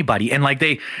mean? Anybody, and like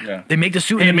they make the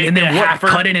suit Hey, and make me then a what? halfer.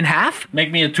 Cut it in half,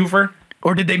 Make me a twofer.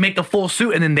 or did they make the full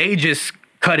suit and then they just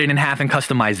cut it in half and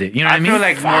customize it? You know what I I mean? feel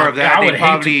like more of that. I would They hate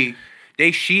probably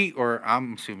they sheet, or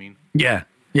I'm assuming. yeah.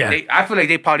 I feel like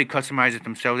they probably customized it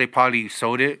themselves. They probably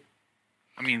sold it.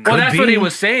 I mean, Well, Could that's what be. he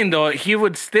was saying though. He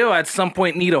would still at some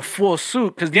point need a full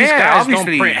suit because these yeah, guys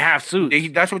obviously don't print half suits.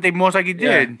 That's what they most likely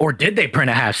did. Or did they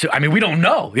print a half suit? I mean, we don't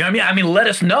know. You know what I mean? Let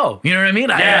us know. You know what I mean?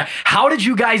 Yeah. How did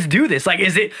you guys do this? Like,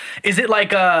 is it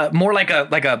like more like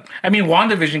a I mean,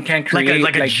 WandaVision can create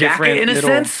like a jacket different in a little-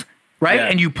 sense, right? Yeah.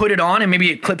 And you put it on, and maybe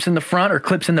it clips in the front or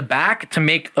clips in the back to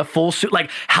make a full suit.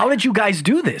 Like, how did you guys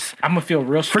do this? I'm gonna feel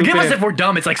real stupid. Forgive us if we're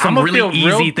dumb. It's like some I'm really gonna feel easy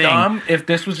real thing. dumb if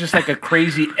this was just like a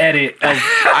crazy edit of.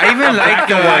 I even like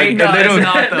the white. the No, little. it's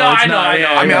not, though. No, It's I know, not. I know.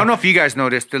 I mean, I don't know if you guys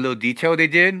noticed the little detail they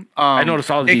did. I noticed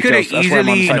all the they coulda details. That's why I'm on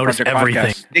the easily Side noticed Project everything.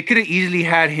 podcast. They could have easily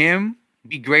had him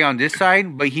be gray on this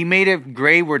side, but he made it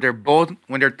gray where they're both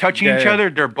when they're touching each Yeah. other,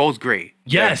 they're both gray.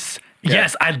 Yes. Yeah.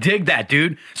 Yes, I dig that,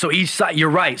 dude. So each side,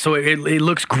 you're right. So it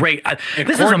looks great. It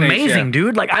This is coordinates, amazing, yeah.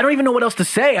 dude. Like, I don't even know what else to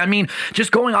say. I mean,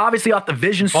 just going obviously off the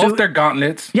Vision Both suit. their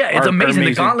gauntlets. Yeah, it's are amazing.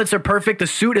 The gauntlets are perfect. The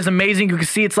suit is amazing. You can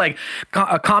see it's like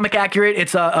comic accurate.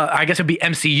 It's I guess it'd be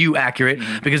MCU accurate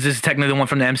because this is technically the one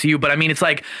from the MCU. But I mean, it's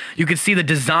like you can see the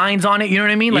designs on it. You know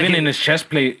what I mean? Even Like in his chest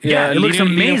plate. Yeah, it looks leading from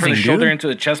amazing, the shoulder dude. into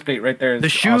the chest plate right there. the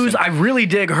It's shoes. awesome. I really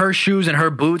dig her shoes and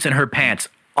her boots and her pants.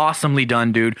 Awesomely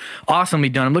done, dude. Awesomely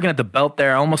done. I'm looking at the belt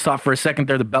there. I almost thought for a second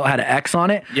there the belt had an X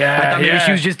on it. Yeah, I thought maybe yeah.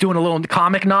 she was just doing a little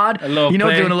comic nod. A little you know,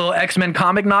 play. doing a little X-Men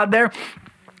comic nod there.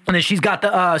 And then she's got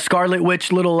the Scarlet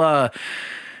Witch little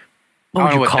what I would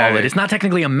don't know you what call that it? is. It's not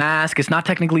technically a mask. It's not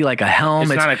technically like a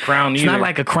helm. It's not a crown It's either. not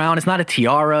like a crown. It's not a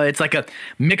tiara. It's like a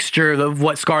mixture of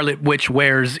what Scarlet Witch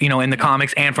wears, you know, in the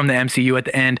comics and from the MCU at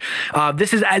the end.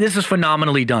 This is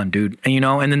phenomenally done, dude. And, you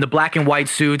know, and then the black and white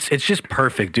suits. It's just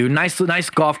perfect, dude. Nice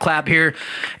golf clap here.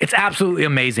 It's absolutely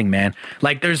amazing, man.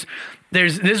 Like this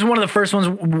is one of the first ones.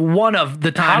 One of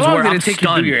the How times long where did I'm it take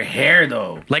stunned. to do your hair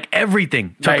though? Like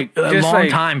everything took Like, a just long like-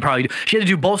 time. Probably she had to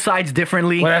do both sides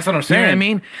differently. Well, that's what I'm You know what I saying.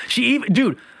 mean? She even,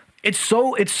 dude, it's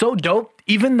so dope.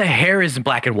 Even the hair is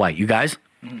black and white. You guys,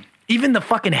 even the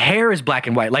fucking hair is black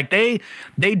and white. Like they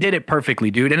did it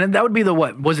perfectly, dude. And that would be the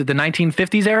what was it? The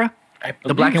 1950s era? I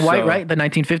The black and believe white, so. right? The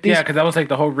 1950s. Yeah, because that was like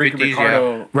the whole Rick 50s,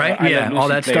 Ricardo, right. I Love Yeah, all Lucy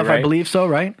that play, stuff. right? I believe so.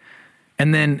 Right.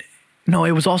 And then no,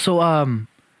 it was also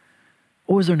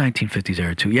what was their 1950s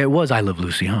era too? Yeah, it was I Love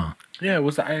Lucy, huh? Yeah, it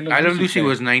was the I Love, I Love Lucy play.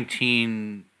 was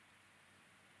 19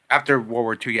 after World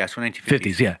War II. Yes, 1950s.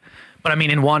 50s, yeah. But I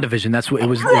mean, in WandaVision, that's what it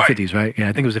was. The 50s, right? Yeah,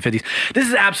 I think it was the 50s. This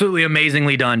is absolutely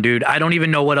amazingly done, dude. I don't even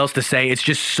know what else to say. It's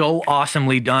just so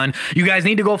awesomely done. You guys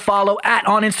need to go follow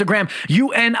on Instagram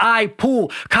UNI Pool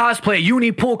Cosplay,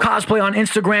 Uni Pool Cosplay on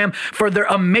Instagram for their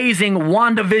amazing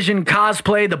WandaVision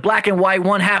cosplay. The black and white,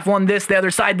 one half, one this, the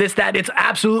other side, this, that. It's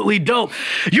absolutely dope.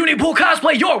 Uni Pool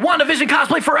Cosplay, your WandaVision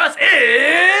cosplay for us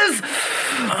is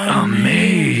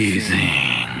amazing.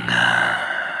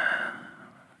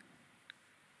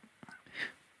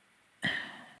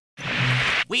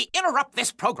 We interrupt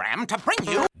this program to bring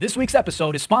you This week's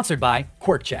episode is sponsored by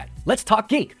Quirk Chat. Let's talk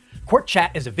geek. Court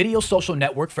Chat is a video social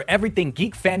network for everything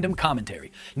geek fandom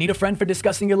commentary. Need a friend for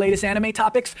discussing your latest anime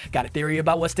topics? Got a theory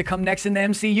about what's to come next in the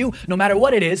MCU? No matter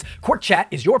what it is, Court Chat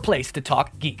is your place to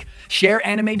talk geek. Share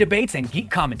anime debates and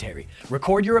geek commentary.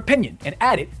 Record your opinion and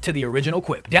add it to the original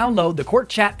quip. Download the Court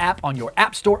Chat app on your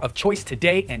app store of choice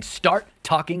today and start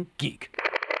talking geek.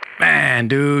 Man,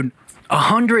 dude,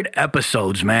 100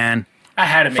 episodes, man. I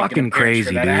had to make fucking an appearance crazy,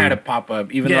 for that. dude. I had to pop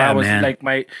up, even though I was like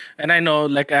and I know,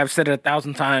 like I've said it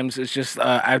 1,000 times. It's just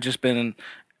I've just been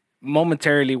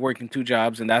momentarily working 2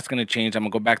 jobs, and that's gonna change. I'm gonna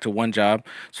go back to 1 job,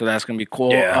 so that's gonna be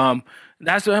cool. Yeah.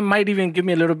 That's what might even give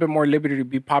me a little bit more liberty to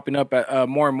be popping up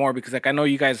more and more, because like I know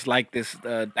you guys like this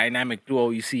dynamic duo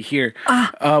you see here.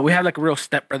 We have like a real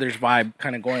Step Brothers vibe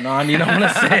kind of going on. You know what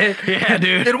I'm saying? Yeah,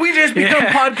 dude. Did we just become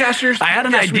podcasters? I had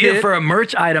an idea for a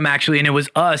merch item, actually, and it was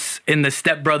us in the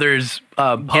Step Brothers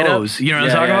pose. You know what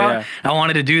I'm talking about? Yeah. I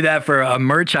wanted to do that for a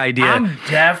merch idea. I'm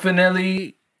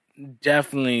definitely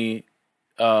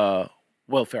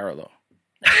Will Ferrell, though.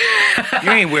 You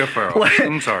ain't Will Ferrell.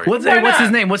 I'm sorry. What's his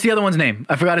name? What's the other one's name?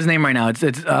 I forgot his name right now. It's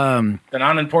The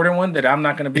non-important one that I'm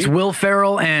not going to be. It's Will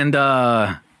Ferrell and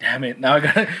Damn it! Now I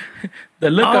got the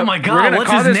lookup. Oh my God,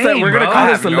 what's his name, We're gonna bro? call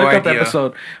I this the have no lookup idea.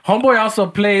 episode. Homeboy also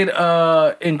played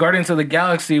in Guardians of the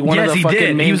Galaxy. One of the he fucking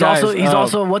did. main He was guys. also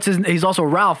he's also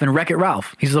Ralph in Wreck-It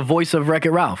Ralph. He's the voice of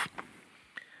Wreck-It Ralph.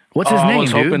 What's his I name,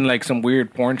 was dude? hoping like some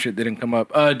weird porn shit didn't come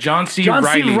up. John C. John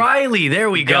Reilly. C. Reilly. There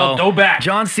we go. Del Doback.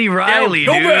 John C. Reilly,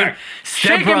 Del dude. Doback. Step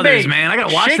Shake and Brothers, bake. man. I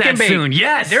gotta watch Shake that and bake. soon.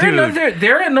 Yes, They're dude.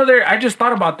 They're another. I just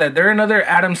thought about that. They're another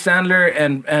Adam Sandler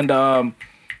and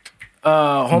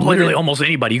homeboy. Literally almost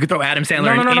anybody. You could throw Adam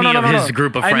Sandler in any of his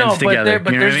group of I friends know, together.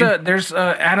 But You know what I mean? there's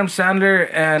Adam Sandler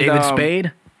and David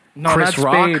Spade. No, Chris not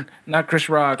Rock? Spade, not Chris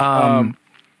Rock.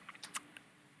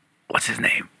 What's his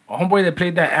name? Homeboy that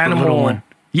played that The animal little one.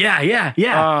 Yeah.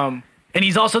 And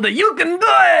he's also the You Can Do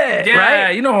It, Yeah,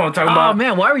 right? you know what I'm talking Oh about.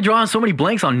 man, why are we drawing so many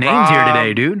blanks on names here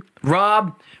today, dude?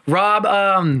 Rob,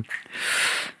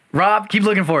 keep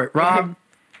looking for it. Rob.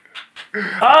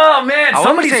 Oh man, I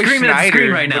somebody's wanna say screaming at the screen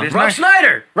Schneider, right now. but it's Rob not-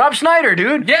 Schneider. Rob Schneider,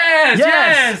 dude.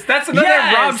 Yes. That's another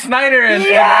Yes. Rob Schneider and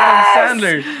Yes. Adam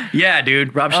Sandler. Yeah,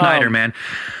 dude. Rob Schneider, man.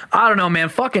 I don't know, man.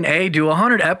 Fucking A, do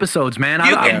 100 episodes, man.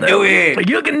 You can do it.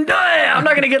 You can do it. I'm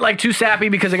not gonna get like too sappy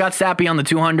because I got sappy on the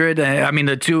 200. I mean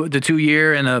the 2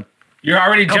 year and a You're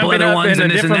already couple jumping other up ones in a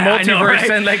and this and different that. I know, multiverse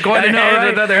right? and like going I know, ahead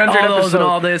right? another 100 all those episodes. and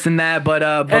all this and that, but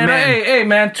And man, hey,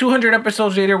 man, 200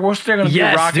 episodes later, we're still gonna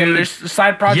Yes, be rocking. dude. This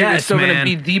side project Yes, is still gonna man.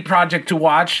 be the project to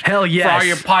watch. Hell yes. For all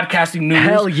your podcasting news.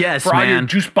 Hell yes, For all your man.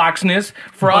 juiceboxness.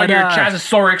 For all But, your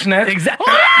Chazosaurusness. exactly.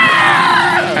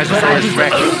 As a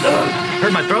Rex.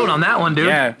 Hurt my throat on that one, dude.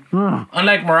 Yeah.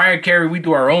 Unlike Mariah Carey, we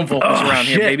do our own vocals around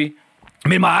here, shit. baby.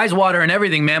 Made my eyes water and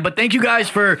everything, man. But thank you guys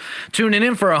for tuning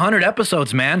in for 100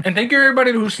 episodes, man. And thank you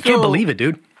everybody who's still Can't believe it,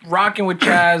 dude. rocking with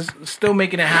Chaz, still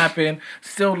making it happen,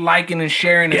 still liking and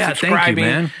sharing and Yeah, subscribing. thank you,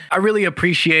 man. I really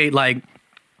appreciate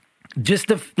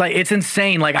just it's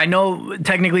insane. Like, I know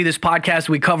technically this podcast,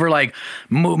 we cover like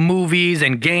movies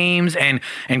and games and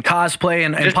cosplay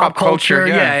and Just pop culture.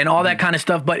 yeah. And all that kind of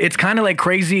stuff. But it's kind of like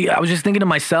crazy. I was just thinking to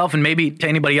myself, and maybe to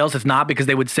anybody else, it's not, because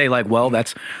they would say like, well,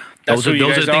 those who are you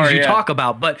the guys things are, you yeah. talk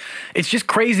about. But it's just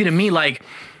crazy to me, like,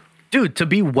 dude, to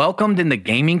be welcomed in the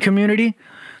gaming community,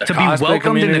 to be cosplay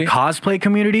welcomed in community. the cosplay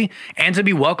community, and to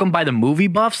be welcomed by the movie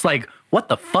buffs, like, what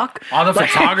the fuck? All the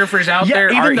photographers out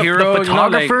there, even Art the Hero, you know, like-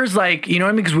 photographers, like, you know what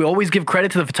I mean? Because we always give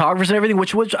credit to the photographers and everything,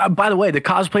 which by the way, the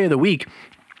cosplay of the week,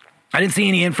 I didn't see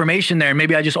any information there.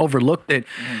 Maybe I just overlooked it.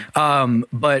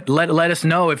 But let us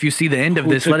know if you see the end of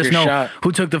Who this. took Let us your know shot.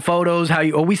 who took the photos,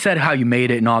 we said how you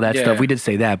made it and all that Yeah. stuff. We did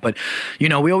say that. But, you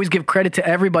know, we always give credit to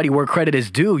everybody where credit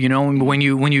is due. You know, when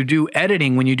you do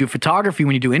editing, when you do photography,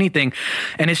 when you do anything.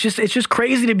 And it's just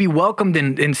crazy to be welcomed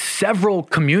in several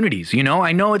communities. You know,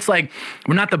 I know it's like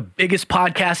we're not the biggest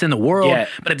podcast in the world, Yeah.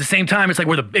 but at the same time, it's like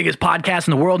we're the biggest podcast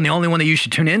in the world and the only one that you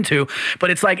should tune into. But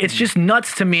it's like, it's just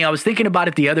nuts to me. I was thinking about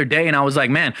it the other day and I was like,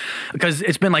 man, because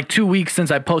it's been like 2 weeks since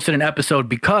I posted an episode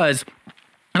because.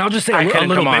 And I'll just say a couldn't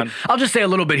little come bit. on. I'll just say a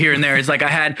little bit here and there. It's like I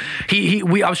had I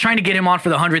was trying to get him on for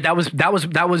the 100. That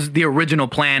was the original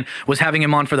plan, was having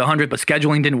him on for the 100, but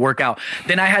scheduling didn't work out.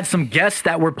 Then I had some guests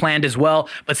that were planned as well,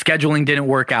 but scheduling didn't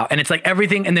work out. And it's like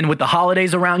everything. And then with the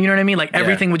holidays around, you know what I mean? Like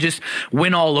everything would just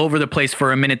went all over the place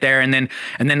for a minute there. And then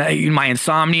my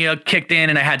insomnia kicked in,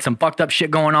 and I had some fucked up shit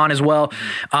going on as well.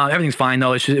 Everything's fine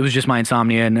though. It was just my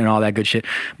insomnia and all that good shit.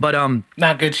 But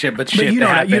Not good shit, but shit you know,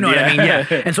 that you know happened, what I mean?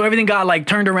 Yeah. And so everything got like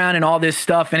turned around and all this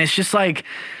stuff, and it's just like,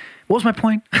 what was my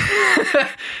point?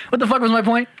 What the fuck was my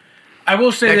point? I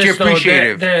will say That this you're though,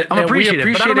 appreciative. I'm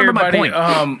appreciative, but I don't remember my point.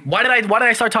 everybody. Why did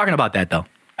I start talking about that though?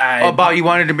 About you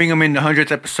wanted to bring him in the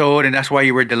 100th episode, and that's why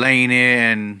you were delaying it,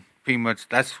 and pretty much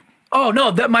that's. Oh,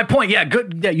 no, my point. Yeah,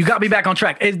 good. Yeah, you got me back on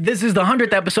track. This is the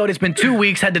 100th episode. It's been 2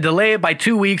 weeks. Had to delay it by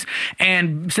 2 weeks.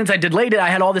 And since I delayed it, I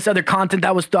had all this other content that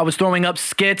I was throwing up,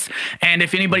 skits. And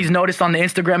if anybody's noticed on the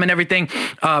Instagram and everything,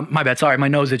 my bad, sorry, my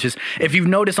nose itches. If you've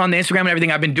noticed on the Instagram and everything,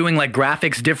 I've been doing like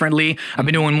graphics differently. I've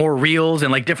been doing more reels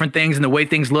and like different things and the way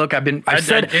things look. I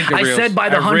said by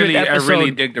the 100th episode. I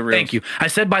really dig the reels. Thank you. I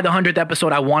said by the 100th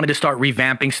episode, I wanted to start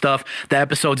revamping stuff, the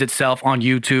episodes itself on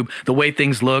YouTube, the way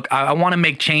things look. I want to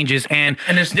make changes. And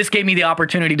this gave me the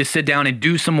opportunity to sit down and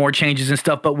do some more changes and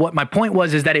stuff. But what my point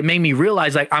was is that it made me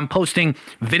realize like I'm posting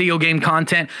video game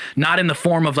content, not in the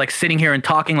form of like sitting here and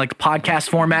talking like the podcast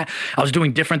format. I was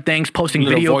doing different things, posting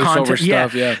video content.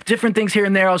 Stuff, yeah. Different things here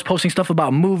and there. I was posting stuff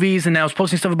about movies and I was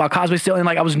posting stuff about cosplay still. And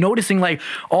like I was noticing like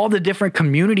all the different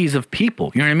communities of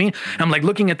people. You know what I mean? And I'm like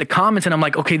looking at the comments and I'm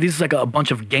like, okay, this is like a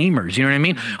bunch of gamers. You know what I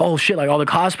mean? Oh shit, like all the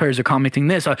cosplayers are commenting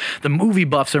this. The movie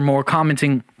buffs are more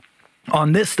commenting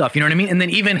on this stuff, you know what I mean? And then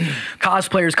even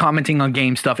cosplayers commenting on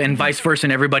game stuff and vice versa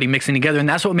and everybody mixing together. And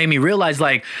that's what made me realize,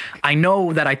 like, I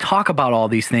know that I talk about all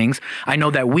these things. I know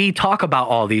that we talk about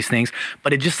all these things,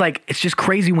 but it's just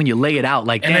crazy when you lay it out.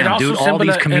 Like, damn, dude, all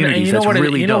these communities, you know that's what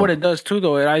really dope. You know what it does too,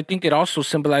 though? I think it also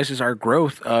symbolizes our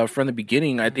growth from the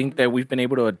beginning. I think that we've been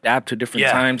able to adapt to different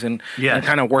times and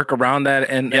kind of work around that.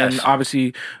 And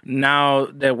obviously now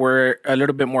that we're a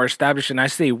little bit more established, and I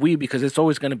say we because it's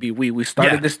always going to be we. We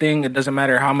started this thing. It doesn't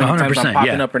matter how many times I'm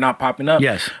popping up or not popping up.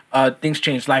 Yes. Things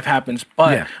change, life happens.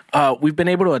 But we've been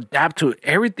able to adapt to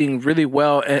everything really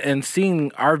well and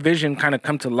seeing our vision kind of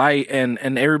come to light and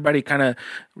everybody kind of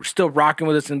still rocking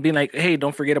with us and being like, hey,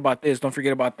 don't forget about this, don't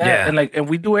forget about that. Yeah. And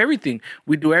we do everything.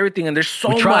 We do everything. And there's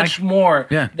so much more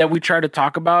that we try to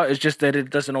talk about. It's just that it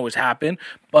doesn't always happen.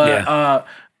 But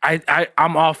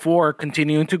I'm all for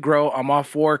continuing to grow. I'm all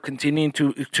for continuing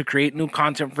to create new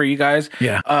content for you guys.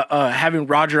 Yeah. Having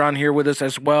Roger on here with us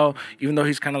as well, even though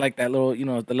he's kind of like that little, you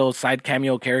know, the little side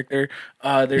cameo character.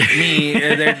 There's me.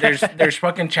 there's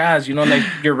fucking Chaz. You know, like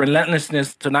your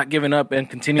relentlessness to not giving up and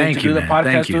continuing to do the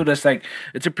podcast, dude. That's like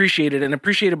it's appreciated and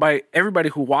appreciated by everybody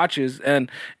who watches. And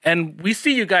we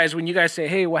see you guys when you guys say,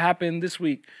 hey, what happened this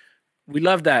week? We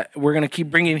love that. We're going to keep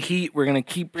bringing heat. We're going to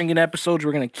keep bringing episodes.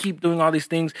 We're going to keep doing all these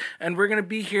things. And we're going to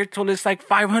be here till it's like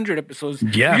 500 episodes.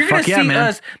 Yeah, you're going to see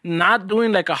us not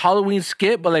doing like a Halloween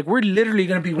skit, but like we're literally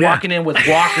going to be walking in with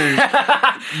walkers.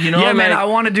 You know, yeah, man, I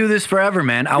want to do this forever,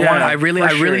 man. I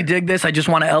really dig this. I just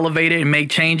want to elevate it and make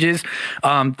changes.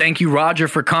 Thank you, Roger,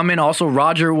 for coming. Also,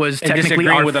 Roger was technically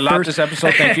our with a lot this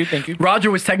episode. Thank you. Roger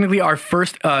was technically our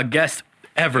first guest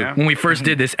ever when we first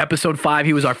did this. Episode 5,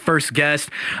 he was our first guest.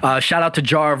 Shout out to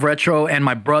Jar of Retro and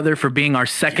my brother for being our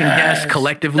second guest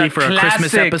collectively for a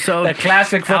Christmas episode. The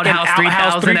classic fucking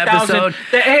Outhouse 3000 episode.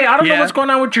 Hey, I don't know what's going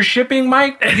on with your shipping,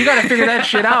 Mike. You got to figure that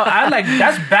shit out.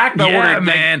 That's back the order,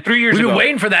 man. Like 3 years ago. We've been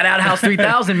waiting for that Outhouse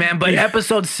 3000, man. But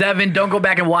episode 7, don't go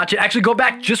back and watch it. Actually, go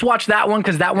back, just watch that one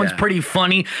because that one's pretty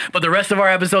funny. But the rest of our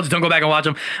episodes, don't go back and watch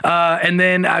them. And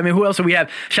then, I mean, who else do we have?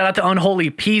 Shout out to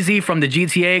Unholy Peasy from the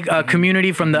GTA community,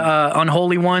 from the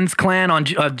Unholy Ones clan on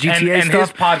GTA and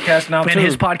stuff. His podcast now, and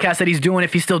his podcast that he's doing,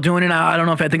 if he's still doing it. I don't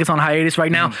know if I think it's on hiatus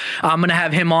right now. I'm going to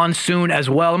have him on soon as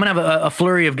well. I'm going to have a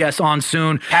flurry of guests on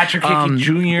soon. Patrick Hickey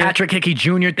Jr. Patrick Hickey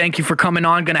Jr., thank you for coming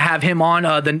on. Going to have him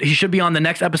on. He should be on the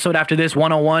next episode after this,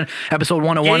 101, episode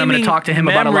 101. I'm going to talk to him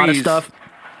about a lot of stuff.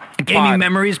 Gaming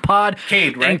Memories Pod.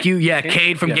 Cade, right? Thank you. Yeah,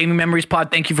 Cade from Gaming Memories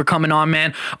Pod. Thank you for coming on,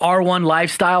 man. R1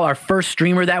 Lifestyle, our first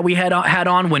streamer that we had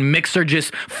on when Mixer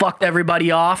just fucked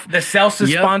everybody off. The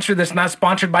Celsius sponsor that's not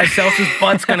sponsored by Celsius,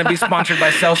 but's going to be sponsored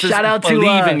by Celsius. Shout out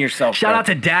Believe in yourself. Shout out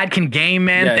to Dad Can Game,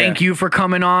 man. Thank you for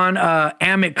coming on.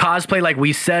 Amit Cosplay, like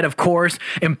we said, of course.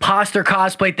 Imposter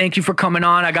Cosplay, thank you for coming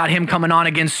on. I got him coming on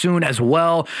again soon as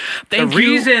well. The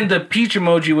reason the peach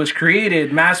emoji was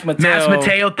created, Mas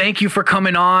Mateo, thank you for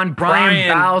coming on.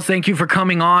 Brian Bowles, thank you for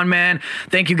coming on, man.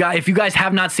 Thank you, guys. If you guys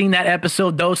have not seen that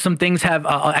episode, some things have,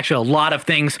 actually a lot of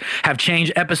things have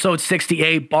changed. Episode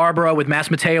 68, Barbara with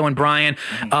Mas Mateo and Brian.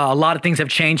 A lot of things have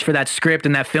changed for that script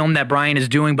and that film that Brian is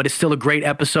doing, but it's still a great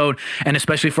episode, and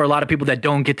especially for a lot of people that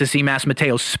don't get to see Mas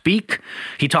Mateo speak.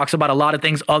 He talks about a lot of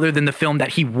things other than the film that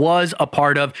he was a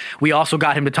part of. We also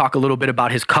got him to talk a little bit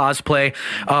about his cosplay.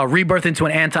 Rebirth into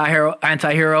an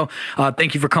anti-hero.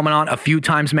 Thank you for coming on a few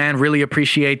times, man. Really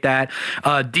appreciate appreciate that.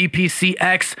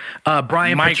 DPCX,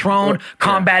 Brian Mike, Patron, yeah.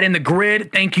 Combat in the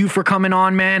Grid. Thank you for coming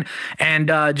on, man. And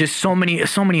just so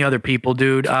many other people,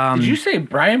 dude. Did you say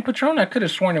Brian Patron? I could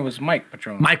have sworn it was Mike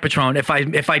Patron. Mike Patron. If I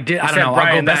did, I don't said know.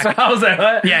 Brian, I'll go back. I was like,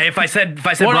 what? Yeah, if I said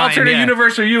What Brian, alternate yeah.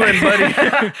 universe are you in,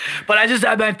 buddy? But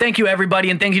I thank you everybody,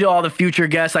 and thank you to all the future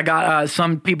guests. I got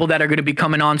some people that are going to be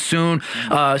coming on soon,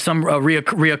 some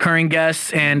reoccurring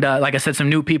guests, and like I said, some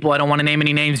new people. I don't want to name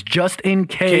any names just in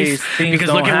case things because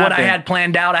don't look at what I happen. had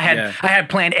planned out. I Yeah. had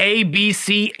planned A, B,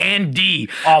 C, and D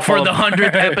Awful. for the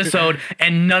 100th episode,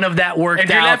 and none of that worked And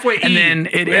you're out. left with and E. then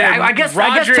Yeah, I guess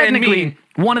Roger and technically. me.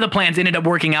 One of the plans ended up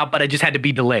working out, but it just had to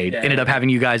be delayed. Ended up having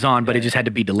you guys on, but it just had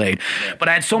to be delayed. But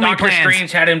I had so many Doctor plans.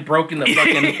 Strange hadn't broken the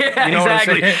fucking. Yeah, you know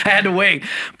exactly. what I'm saying? I had to wait.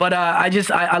 But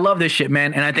I love this shit,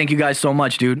 man. And I thank you guys so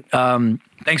much, dude.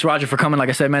 Thanks, Roger, for coming. Like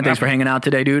I said, man, thanks for hanging out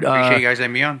today, dude. Appreciate you guys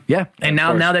letting me on. Yeah. And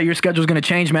now course. that your schedule's going to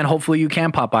change, man, hopefully you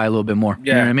can pop by a little bit more.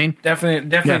 Yeah, You know what I mean? Definitely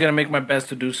Yeah. gonna make my best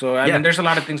to do so. I Yeah. mean, there's a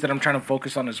lot of things that I'm trying to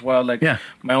focus on as well. Like, Yeah.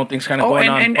 my own things kind of Oh, going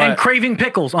on. and but- Craving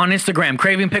Pickles on Instagram.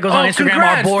 Craving Pickles on Oh, Instagram.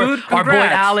 congrats, our dude. boy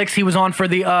Congrats. Alex, he was on for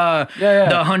the yeah.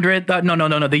 the 100th.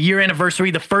 No, the year anniversary,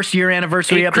 the first year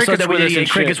anniversary Ate episode crickets that we with did. us He and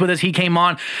ate crickets shit. with us. He came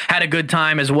on, had a good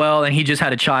time as well, and he just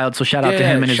had a child. So shout out to Yeah,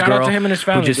 him and his shout girl. out to him and his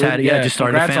family, Who just dude. had Yeah, just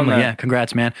started a congrats on family. that. Yeah,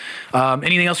 congrats, man.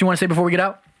 Anything else you want to say before we get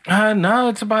out? No,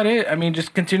 that's about it. I mean,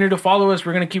 just continue to follow us.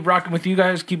 We're gonna keep rocking with you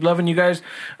guys. Keep loving you guys.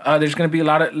 There's gonna be a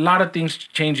lot of things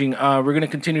changing. We're gonna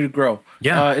continue to grow.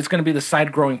 Yeah. It's gonna be the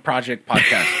Side Growing Project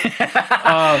podcast.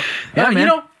 Yeah, man. You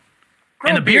know,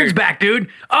 And the beard's back, dude.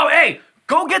 Oh, hey.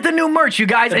 Go get the new merch, you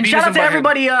guys. And Beavis shout out and to Butthead.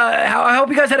 everybody. I hope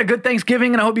you guys had a good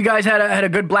Thanksgiving, and I hope you guys had a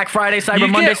good Black Friday, Cyber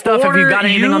Monday stuff. If you got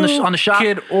anything on the shop,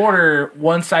 You could order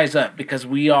one size up because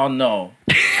we all know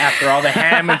after all the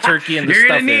ham and turkey and the you're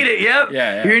stuff. gonna need it. Yep.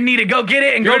 Yeah. You're gonna need it. Go get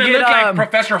it and You're go gonna get look like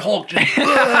Professor Hulk just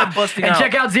busting and out.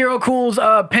 check out Zero Cool's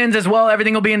pins as well.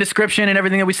 Everything will be in description and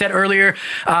everything that we said earlier.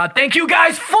 Thank you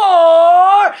guys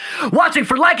for watching,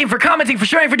 for liking, for commenting, for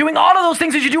sharing, for doing all of those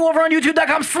things that you do over on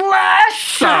YouTube.com/.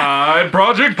 Side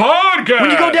Project Podcast.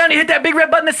 When you go down, you hit that big red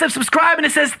button that says subscribe, and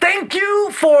it says thank you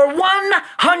for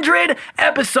 100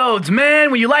 episodes,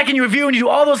 man. When you like and you review and you do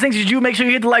all those things you do, make sure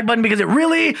you hit the like button because it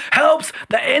really helps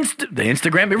the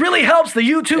Instagram. It really helps the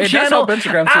YouTube does channel help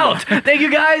Instagram too. out. Thank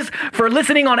you guys for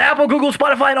listening on Apple, Google,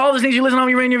 Spotify, and all those things you listen on.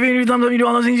 You rate your video, you thumbs up, you do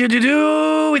all those things you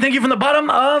do. We thank you from the bottom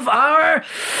of our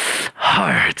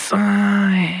hearts.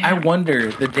 I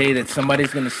wonder the day that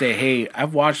somebody's gonna say, "Hey,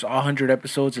 I've watched all 100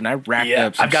 episodes and I racked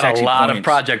up some I've got sexy a lot points. of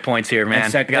project points here, man.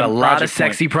 And I got a lot of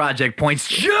sexy project points.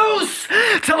 Juice!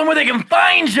 Tell them where they can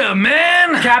find you,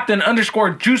 man. Captain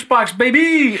 _ Juicebox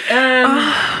baby,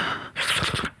 and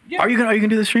Are you gonna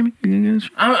do the streaming? it's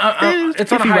on a If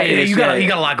you ready, hiatus. you got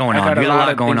a lot going on. You got a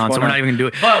lot going on, so we're not even gonna do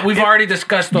it. But we've already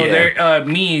discussed though. Yeah. There,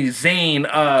 me, Zane,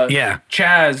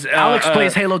 Chaz, Alex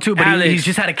plays Halo too, but Alex. he's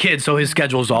just had a kid, so his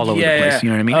schedule's all over Yeah, the place. yeah. You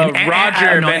know what I mean?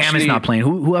 Roger no, eventually- Amit's not playing.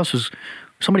 Who else was?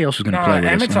 Somebody else was gonna play with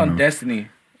us. Emmett's I don't on know. Destiny.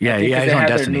 Yeah, I think 'cause he's they on had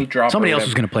their Destiny. new drop or Somebody else whatever.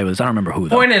 was gonna play with us. I don't remember who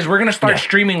though. Point is, we're gonna start Yeah.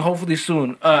 streaming hopefully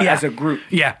soon as a group.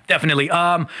 Yeah, definitely.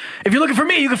 If you're looking for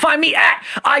me, you can find me at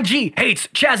IG Hates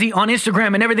Chazzy on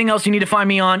Instagram, and everything else you need to find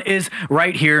me on is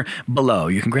right here below.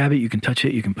 You can grab it, you can touch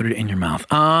it, you can put it in your mouth.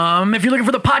 If you're looking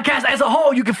for the podcast as a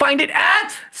whole, you can find it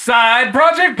at Side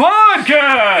Project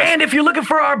Podcast. And if you're looking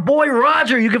for our boy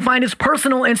Roger, you can find his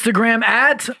personal Instagram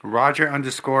at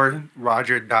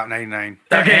Roger_Roger.99.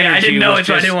 Okay, I didn't know it,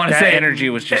 so I didn't want to say it. That energy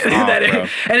was just off, That- bro.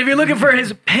 And if you're looking for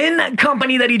his pin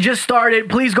company that he just started,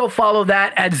 please go follow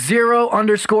that at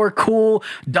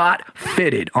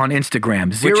 @0_cool.fitted on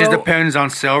Instagram. Which is the pens on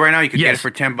sale right now. You can get Yes. it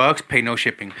for $10, pay no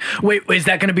shipping. Wait, is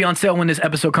that going to be on sale when this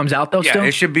episode comes out though? Yeah, Still?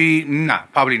 it should be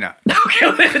probably not.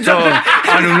 Okay, So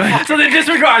I don't know. so then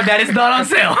disregard that. It's not on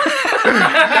sale.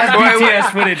 That's BTS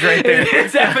footage right there.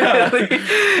 It's definitely.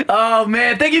 Oh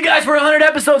man, thank you guys for 100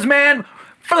 episodes, man.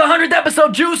 For the 100th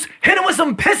episode, Juice, hit him with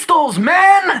some pistols,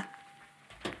 man.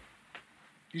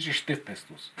 These are stiff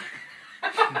pistols.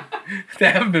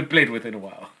 They haven't been played with in a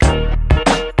while.